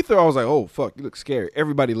 Like Keither, I was like, oh fuck, you look scary.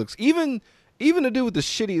 Everybody looks even the dude with the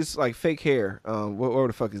shittiest like fake hair. Whatever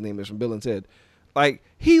the fuck his name is from Bill and Ted. Like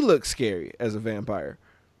he looks scary as a vampire.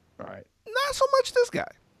 Right. Not so much this guy.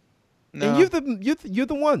 No. And you're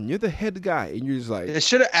the one. You're the head guy, and you're just like, They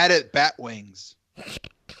should have added bat wings.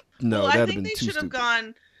 no, well, I that'd have think been they too should have stupid.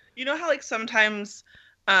 gone. You know how like sometimes,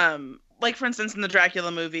 like for instance in the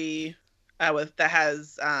Dracula movie, with that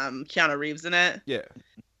has Keanu Reeves in it. Yeah,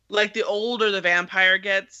 Like the older the vampire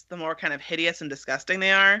gets, the more kind of hideous and disgusting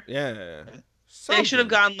they are. yeah. They should have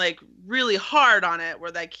Something. gone like really hard on it, where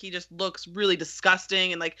like he just looks really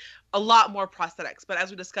disgusting and like a lot more prosthetics. But as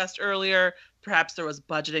we discussed earlier, perhaps there was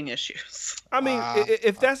budgeting issues. I mean, Ah.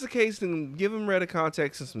 if that's the case, then give him red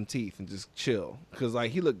contacts and some teeth and just chill. Cause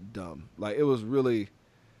like he looked dumb. Like it was really.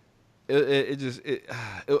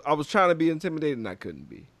 I was trying to be intimidated and I couldn't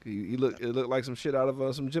be. It looked like some shit out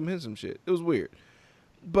of some Jim Henson shit. It was weird,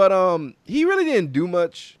 but he really didn't do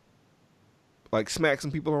much. Like smack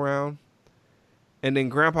some people around, and then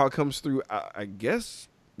Grandpa comes through. I guess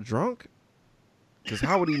drunk, because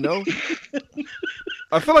how would he know?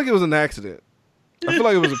 I feel like it was an accident. I feel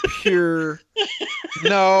like it was a pure.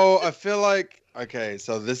 No, I feel like okay.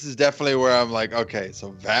 So this is definitely where I'm like, okay.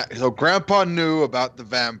 So Grandpa knew about the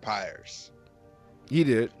vampires. He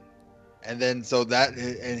did. And then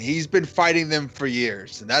and he's been fighting them for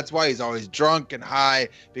years. And that's why he's always drunk and high,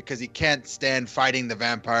 because he can't stand fighting the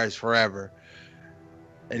vampires forever.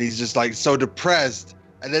 And he's just like so depressed.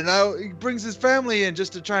 And then now he brings his family in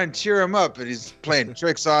just to try and cheer him up. And he's playing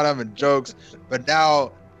tricks on him and jokes. But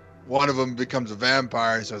now one of them becomes a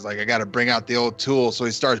vampire. So it's like, I got to bring out the old tool. So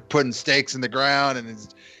he starts putting stakes in the ground, and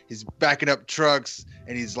he's backing up trucks,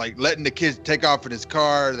 and he's like letting the kids take off in his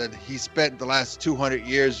car that he spent the last 200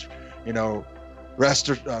 years,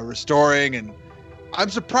 restoring. And I'm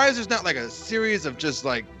surprised there's not like a series of just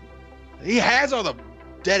like, he has all the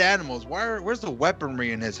dead animals. Where's the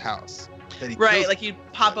weaponry in his house? Right, like you'd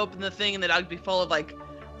pop open the thing and the dog would be full of like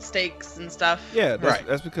steaks and stuff. Yeah,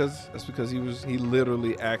 that's because he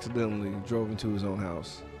literally accidentally drove into his own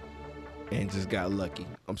house and just got lucky.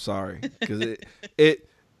 I'm sorry, because it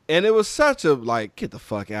was such a like, get the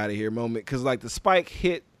fuck out of here moment, because like the spike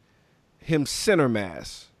hit him center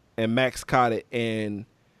mass and Max caught it and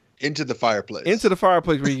into the fireplace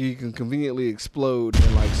where you can conveniently explode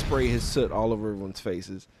and like spray his soot all over everyone's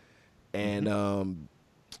faces. And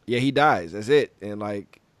yeah, he dies. That's it. And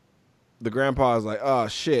like the grandpa is like, oh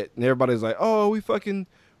shit, and everybody's like, oh,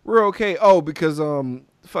 we're okay. Oh, because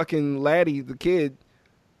fucking Laddie the kid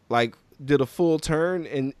like did a full turn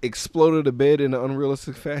and exploded a bed in an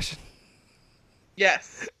unrealistic fashion.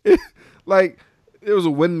 Yes. Like there was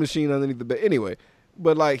a wind machine underneath the bed. Anyway,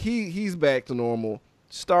 but like he's back to normal.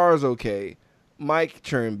 Star's okay. Mike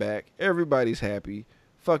turned back. Everybody's happy.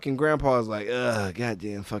 Fucking grandpa's like, ugh,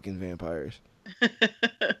 goddamn fucking vampires.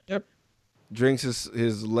 Yep. Drinks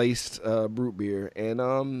his laced brute beer,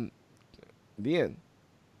 and the end.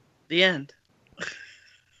 The end.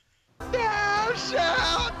 Thou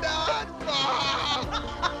shalt not fall.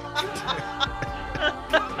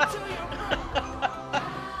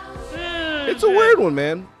 It's a weird one,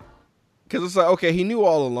 man. Because it's like, okay, he knew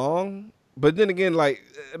all along, but then again, like,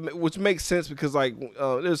 which makes sense because like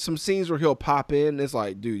there's some scenes where he'll pop in. And it's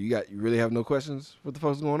like, dude, you really have no questions? What the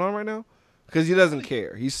fuck's going on right now? Because he doesn't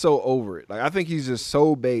care. He's so over it. Like I think he's just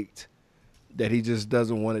so baked that he just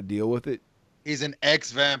doesn't want to deal with it. He's an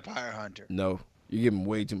ex-vampire hunter. No, you give him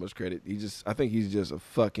way too much credit. I think he's just a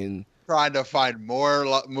fucking trying to find more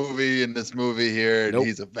movie in this movie here, and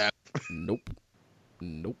he's a vampire. Nope.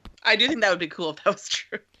 I do think that would be cool if that was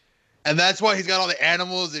true. And that's why he's got all the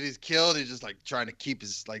animals that he's killed. He's just like trying to keep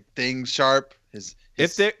his like things sharp.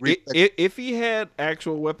 If he had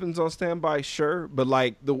actual weapons on standby, sure, but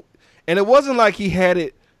like and it wasn't like he had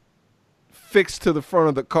it fixed to the front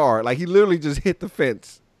of the car. Like he literally just hit the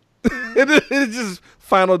fence. It just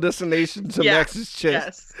Final Destination to Max's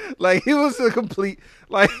chest. Yes. Like it was a complete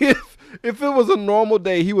like if it was a normal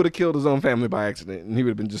day, he would have killed his own family by accident and he would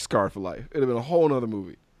have been just scarred for life. It'd have been a whole nother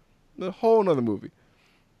movie.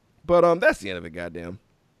 But that's the end of it, goddamn.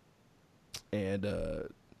 And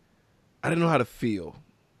I didn't know how to feel.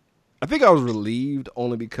 I think I was relieved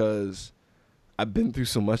only because I've been through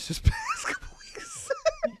so much this past couple weeks.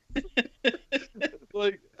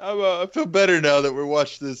 Like I feel better now that we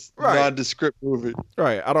watched this nondescript movie.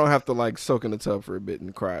 Right, I don't have to like soak in the tub for a bit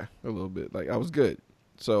and cry a little bit. Like I was good.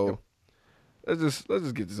 So let's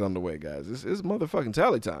just get this underway, guys. It's motherfucking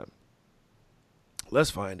tally time. Let's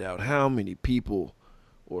find out how many people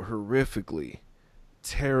were horrifically,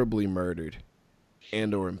 terribly murdered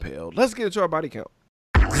and or impaled. Let's get into our body count.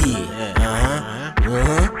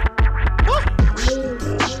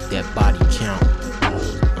 That body count.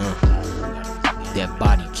 That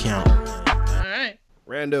body count. All right.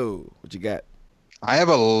 Rando, what you got? I have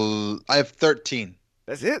 13.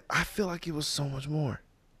 That's it? I feel like it was so much more.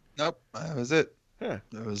 Nope, that was it. Huh.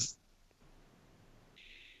 There was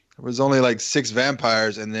only like 6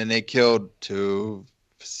 vampires, and then they killed 2,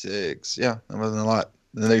 6. Yeah, that wasn't a lot.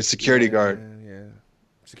 And then there's security guard. Yeah.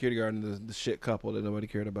 Security guard and the shit couple that nobody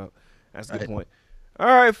cared about. That's a good point. All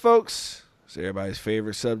right, folks. It's everybody's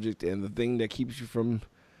favorite subject and the thing that keeps you from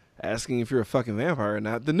asking if you're a fucking vampire or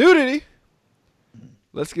not. The nudity.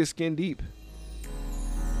 Let's get skin deep.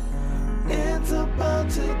 It's about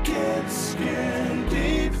to get skin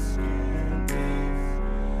deep.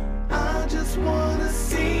 I just wanna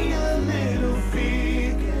see a little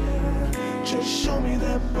feet. Just show me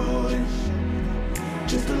that booty.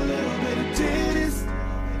 Just a little bit of titties.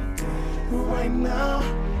 Right now.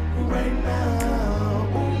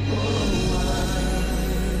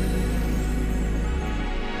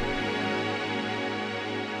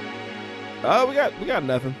 We got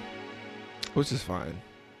nothing, which is fine.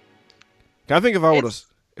 I think if I would have,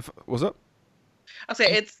 what's up? I'll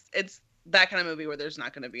say it's that kind of movie where there's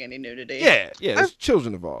not going to be any nudity. Yeah, there's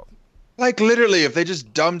children involved. Like literally, if they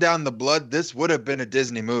just dumbed down the blood, this would have been a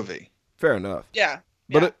Disney movie. Fair enough. Yeah.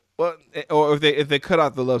 But Well, or if they cut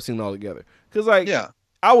out the love scene altogether, because like Yeah.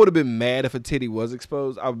 I would have been mad if a titty was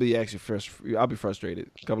exposed. I would be actually I'll be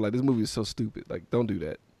frustrated. I'm like, this movie is so stupid. Like, don't do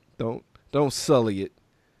that. Don't sully it.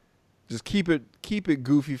 Just keep it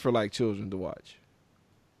goofy for like children to watch.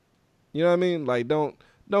 You know what I mean? Like, don't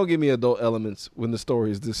give me adult elements when the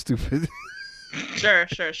story is this stupid. Sure.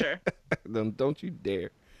 Don't you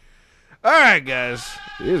dare. All right, guys.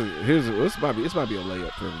 Here's this might be a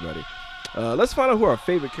layup for everybody. Let's find out who our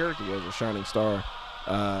favorite character was, a shining star.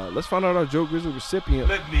 Let's find out our Joe Grizzly recipient.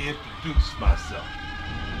 Let me introduce myself.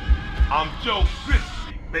 I'm Joe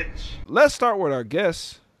Grizzly, bitch. Let's start with our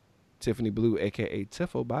guest, Tiffany Blue, aka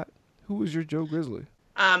Tiffobot. Who was your Joe Grizzly?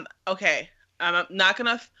 Okay. I'm not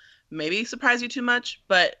gonna maybe surprise you too much,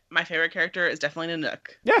 but my favorite character is definitely Nanook.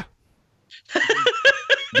 Yeah.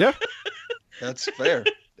 Yeah. That's fair.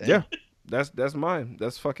 Yeah. That's mine.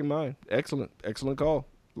 That's fucking mine. Excellent call.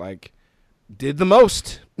 Like, did the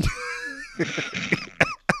most.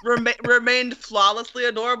 Remained flawlessly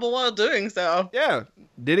adorable while doing so. Yeah.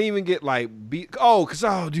 Didn't even get like beat. Dude,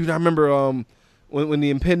 I remember when the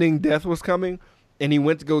impending death was coming and he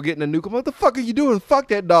went to go get Nanook. I'm like, what the fuck are you doing? Fuck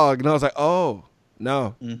that dog. And I was like, oh,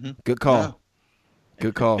 no. Mm-hmm. Good call. Yeah.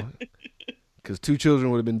 Good call. Because 2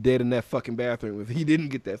 children would have been dead in that fucking bathroom if he didn't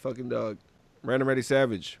get that fucking dog. Random Ready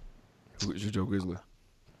Savage. Who is your Joe Grizzly?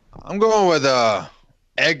 I'm going with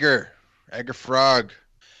Edgar Frog.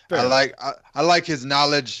 Fair. I like his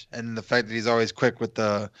knowledge and the fact that he's always quick with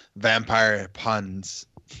the vampire puns.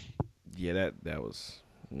 Yeah, that was...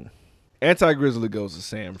 Anti-Grizzly goes to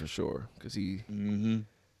Sam for sure. Because he... Mm-hmm.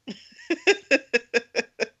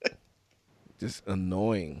 just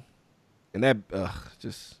annoying. And that...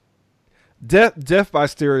 just... Death by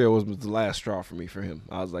stereo was the last straw for me for him.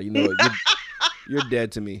 I was like, you know what? You're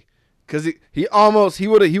dead to me. Because he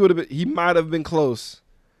might have been close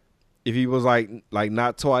if he was like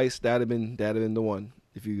not twice. That'd have been the one.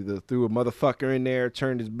 If you threw a motherfucker in there,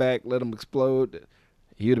 turned his back, let him explode,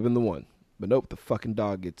 he would have been the one. But nope, the fucking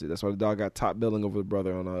dog gets it. That's why the dog got top billing over the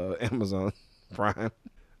brother on Amazon Prime.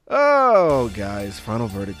 Oh, guys, final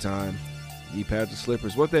verdict time. Knee pads or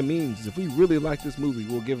slippers. What that means is if we really like this movie,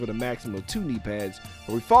 we'll give it a maximum of 2 knee pads.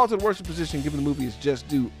 Or we fall to the worst position, given the movie is just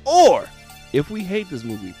due. Or if we hate this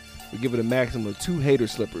movie, we give it a maximum of 2 hater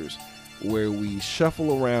slippers, where we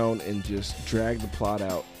shuffle around and just drag the plot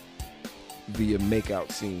out via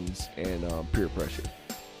makeout scenes and peer pressure.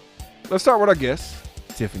 Let's start with our guest,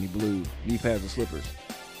 Tiffany Blue. Knee pads or slippers?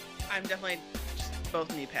 I'm definitely just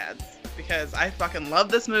both knee pads because I fucking love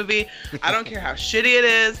this movie. I don't care how shitty it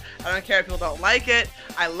is. I don't care if people don't like it.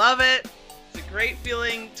 I love it. It's a great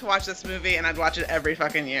feeling to watch this movie, and I'd watch it every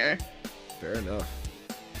fucking year. Fair enough.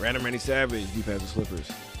 Random Randy Savage, knee pads or slippers?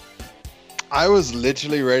 I was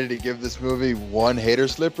literally ready to give this movie 1 hater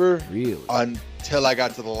slipper. Really? Until I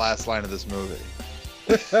got to the last line of this movie.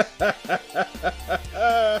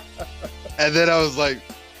 And then I was like,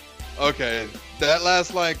 okay, that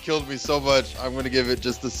last line killed me so much, I'm going to give it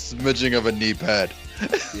just a smidging of a knee pad.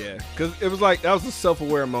 Yeah, because it was like, that was a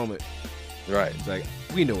self-aware moment. Right. It's like,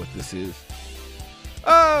 we know what this is.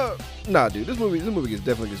 Nah, dude, this movie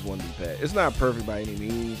definitely gets 1 knee pad. It's not perfect by any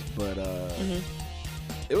means, but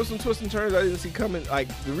it was some twists and turns I didn't see coming. Like,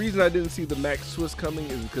 the reason I didn't see the max twist coming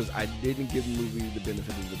is because I didn't give the movie the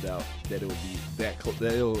benefit of the doubt that it would be that close,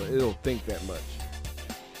 that it'll think that much.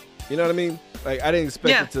 You know what I mean? Like, I didn't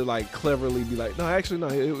expect it to like cleverly be like, no, actually, no,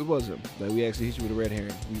 it wasn't. Like, we actually hit you with a red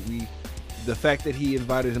herring. We the fact that he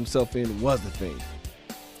invited himself in was the thing.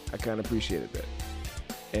 I kind of appreciated that.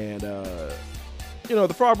 And you know,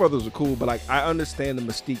 the Frog Brothers are cool, but like, I understand the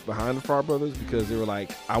mystique behind the Frog Brothers because they were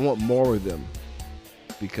like, I want more of them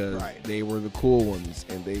because they were the cool ones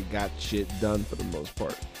and they got shit done for the most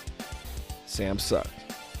part. Sam sucked.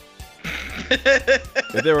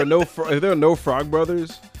 If there were no Frog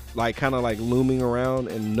Brothers, like kind of like looming around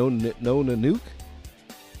and no Nanook.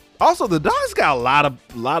 Also, the dogs got a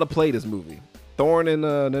lot of play this movie. Thorn and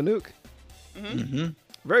Nanook. Mm-hmm.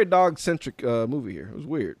 Very dog-centric movie here. It was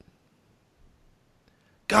weird.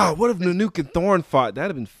 God, what if Nanook and Thorn fought? That'd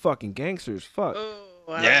have been fucking gangster as fuck. Oh,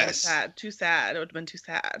 Yes. sad. Too sad. It would have been too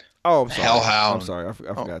sad. Oh, I'm sorry. Hellhound. I'm sorry. I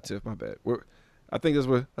forgot, Tiff. My bad. I think this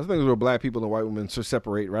where black people and white women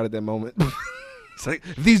separate right at that moment. It's like,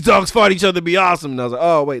 if these dogs fought each other, it'd be awesome. And I was like,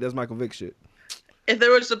 oh, wait, that's Michael Vick shit. If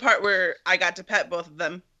there was a part where I got to pet both of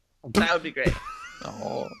them, that would be great.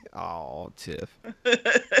 Oh, Tiff.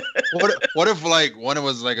 What if like one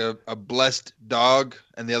was like a blessed dog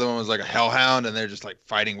and the other one was like a hellhound and they're just like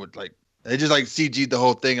fighting with like they just like CG'd the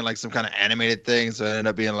whole thing in like some kind of animated thing, so it ended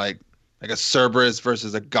up being like a Cerberus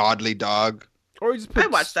versus a godly dog. Or you just I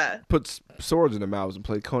watched that. Put swords in their mouths and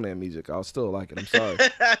played Conan music, I'll still like it. I'm sorry.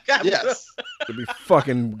 Yes. It'd be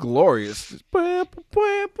fucking glorious. Just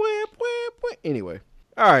anyway.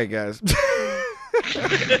 All right, guys.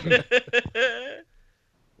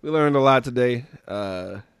 We learned a lot today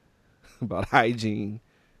about hygiene.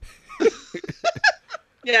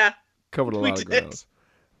 Yeah. Covered a We lot of did.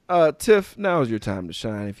 grounds. Tiff, now is your time to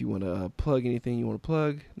shine. If you want to plug anything you want to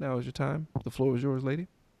plug, now is your time. The floor is yours, lady.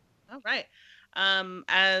 All right.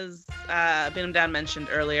 As Venom Down mentioned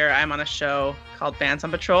earlier, I'm on a show called Fans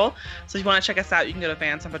on Patrol. So if you want to check us out, you can go to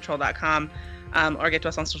fansonpatrol.com or get to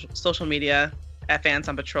us on social media at Fans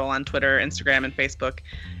on Patrol on Twitter, Instagram, and Facebook.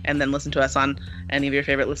 And then listen to us on any of your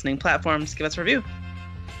favorite listening platforms. Give us a review.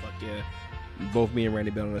 Fuck yeah. Both me and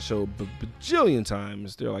Randy been on the show bajillion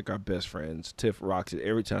times. They're like our best friends. Tiff rocks it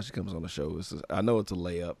every time she comes on the show. I know it's a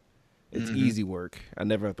layup. It's easy work. I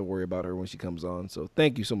never have to worry about her when she comes on. So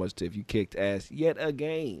thank you so much, Tiff. You kicked ass yet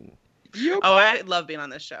again. Oh, I love being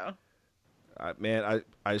on this show. Man,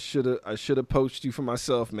 I should have poached you for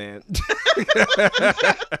myself, man.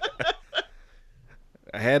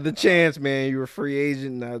 I had the chance, man. You were a free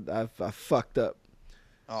agent, and I fucked up.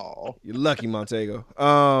 Oh. You're lucky, Montego.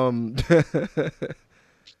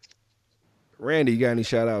 Randy, you got any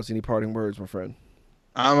shout outs, any parting words, my friend?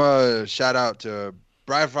 I'm a shout out to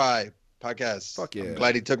Brian Fry podcast. Fuck yeah. I'm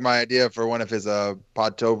glad he took my idea for one of his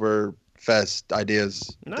Podtober Fest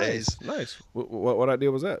ideas days. Nice. What idea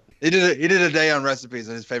was that? He did a day on recipes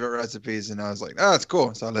and his favorite recipes, and I was like, oh, that's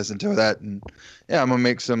cool. So I listened to that, and yeah, I'm gonna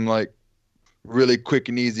make some like really quick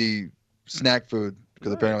and easy snack food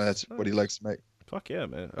because apparently that's what he likes to make. Fuck yeah,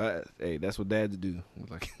 man. Hey, that's what dads do.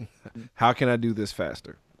 Like, how can I do this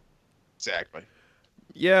faster? Exactly.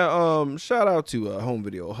 Yeah, shout out to Home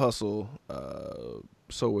Video Hustle,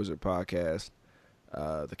 Soul Wizard Podcast,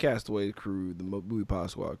 the Castaway crew, the Movie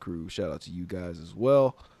Pod Squad crew. Shout out to you guys as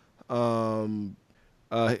well.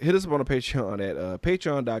 Hit us up on the Patreon at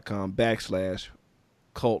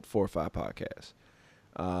patreon.com/cult45podcast.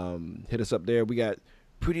 Hit us up there. We got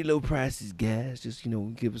pretty low prices, guys. Just,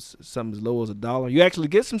 give us something as low as $1. You actually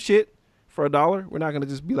get some shit for $1. We're not going to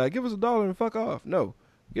just be like, give us $1 and fuck off. No,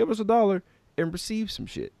 give us $1 and receive some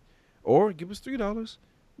shit. Or give us $3,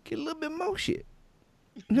 get a little bit more shit.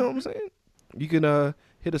 You know what I'm saying? You can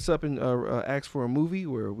hit us up and ask for a movie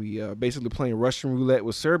where we basically playing Russian roulette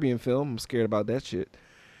with Serbian film. I'm scared about that shit.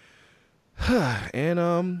 And,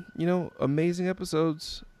 amazing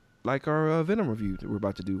episodes like our Venom review that we're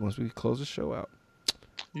about to do once we close the show out.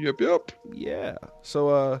 Yep. Yeah.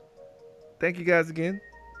 So, thank you guys again.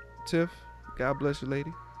 Tiff, God bless you,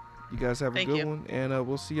 lady. You guys have a good one. And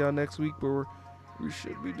we'll see y'all next week where we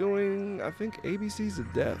should be doing, I think, ABC's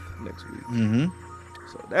of Death next week. Mm-hmm.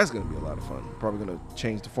 So that's going to be a lot of fun. Probably going to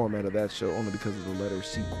change the format of that show only because of the letter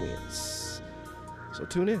sequence. So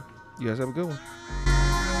tune in. You guys have a good one.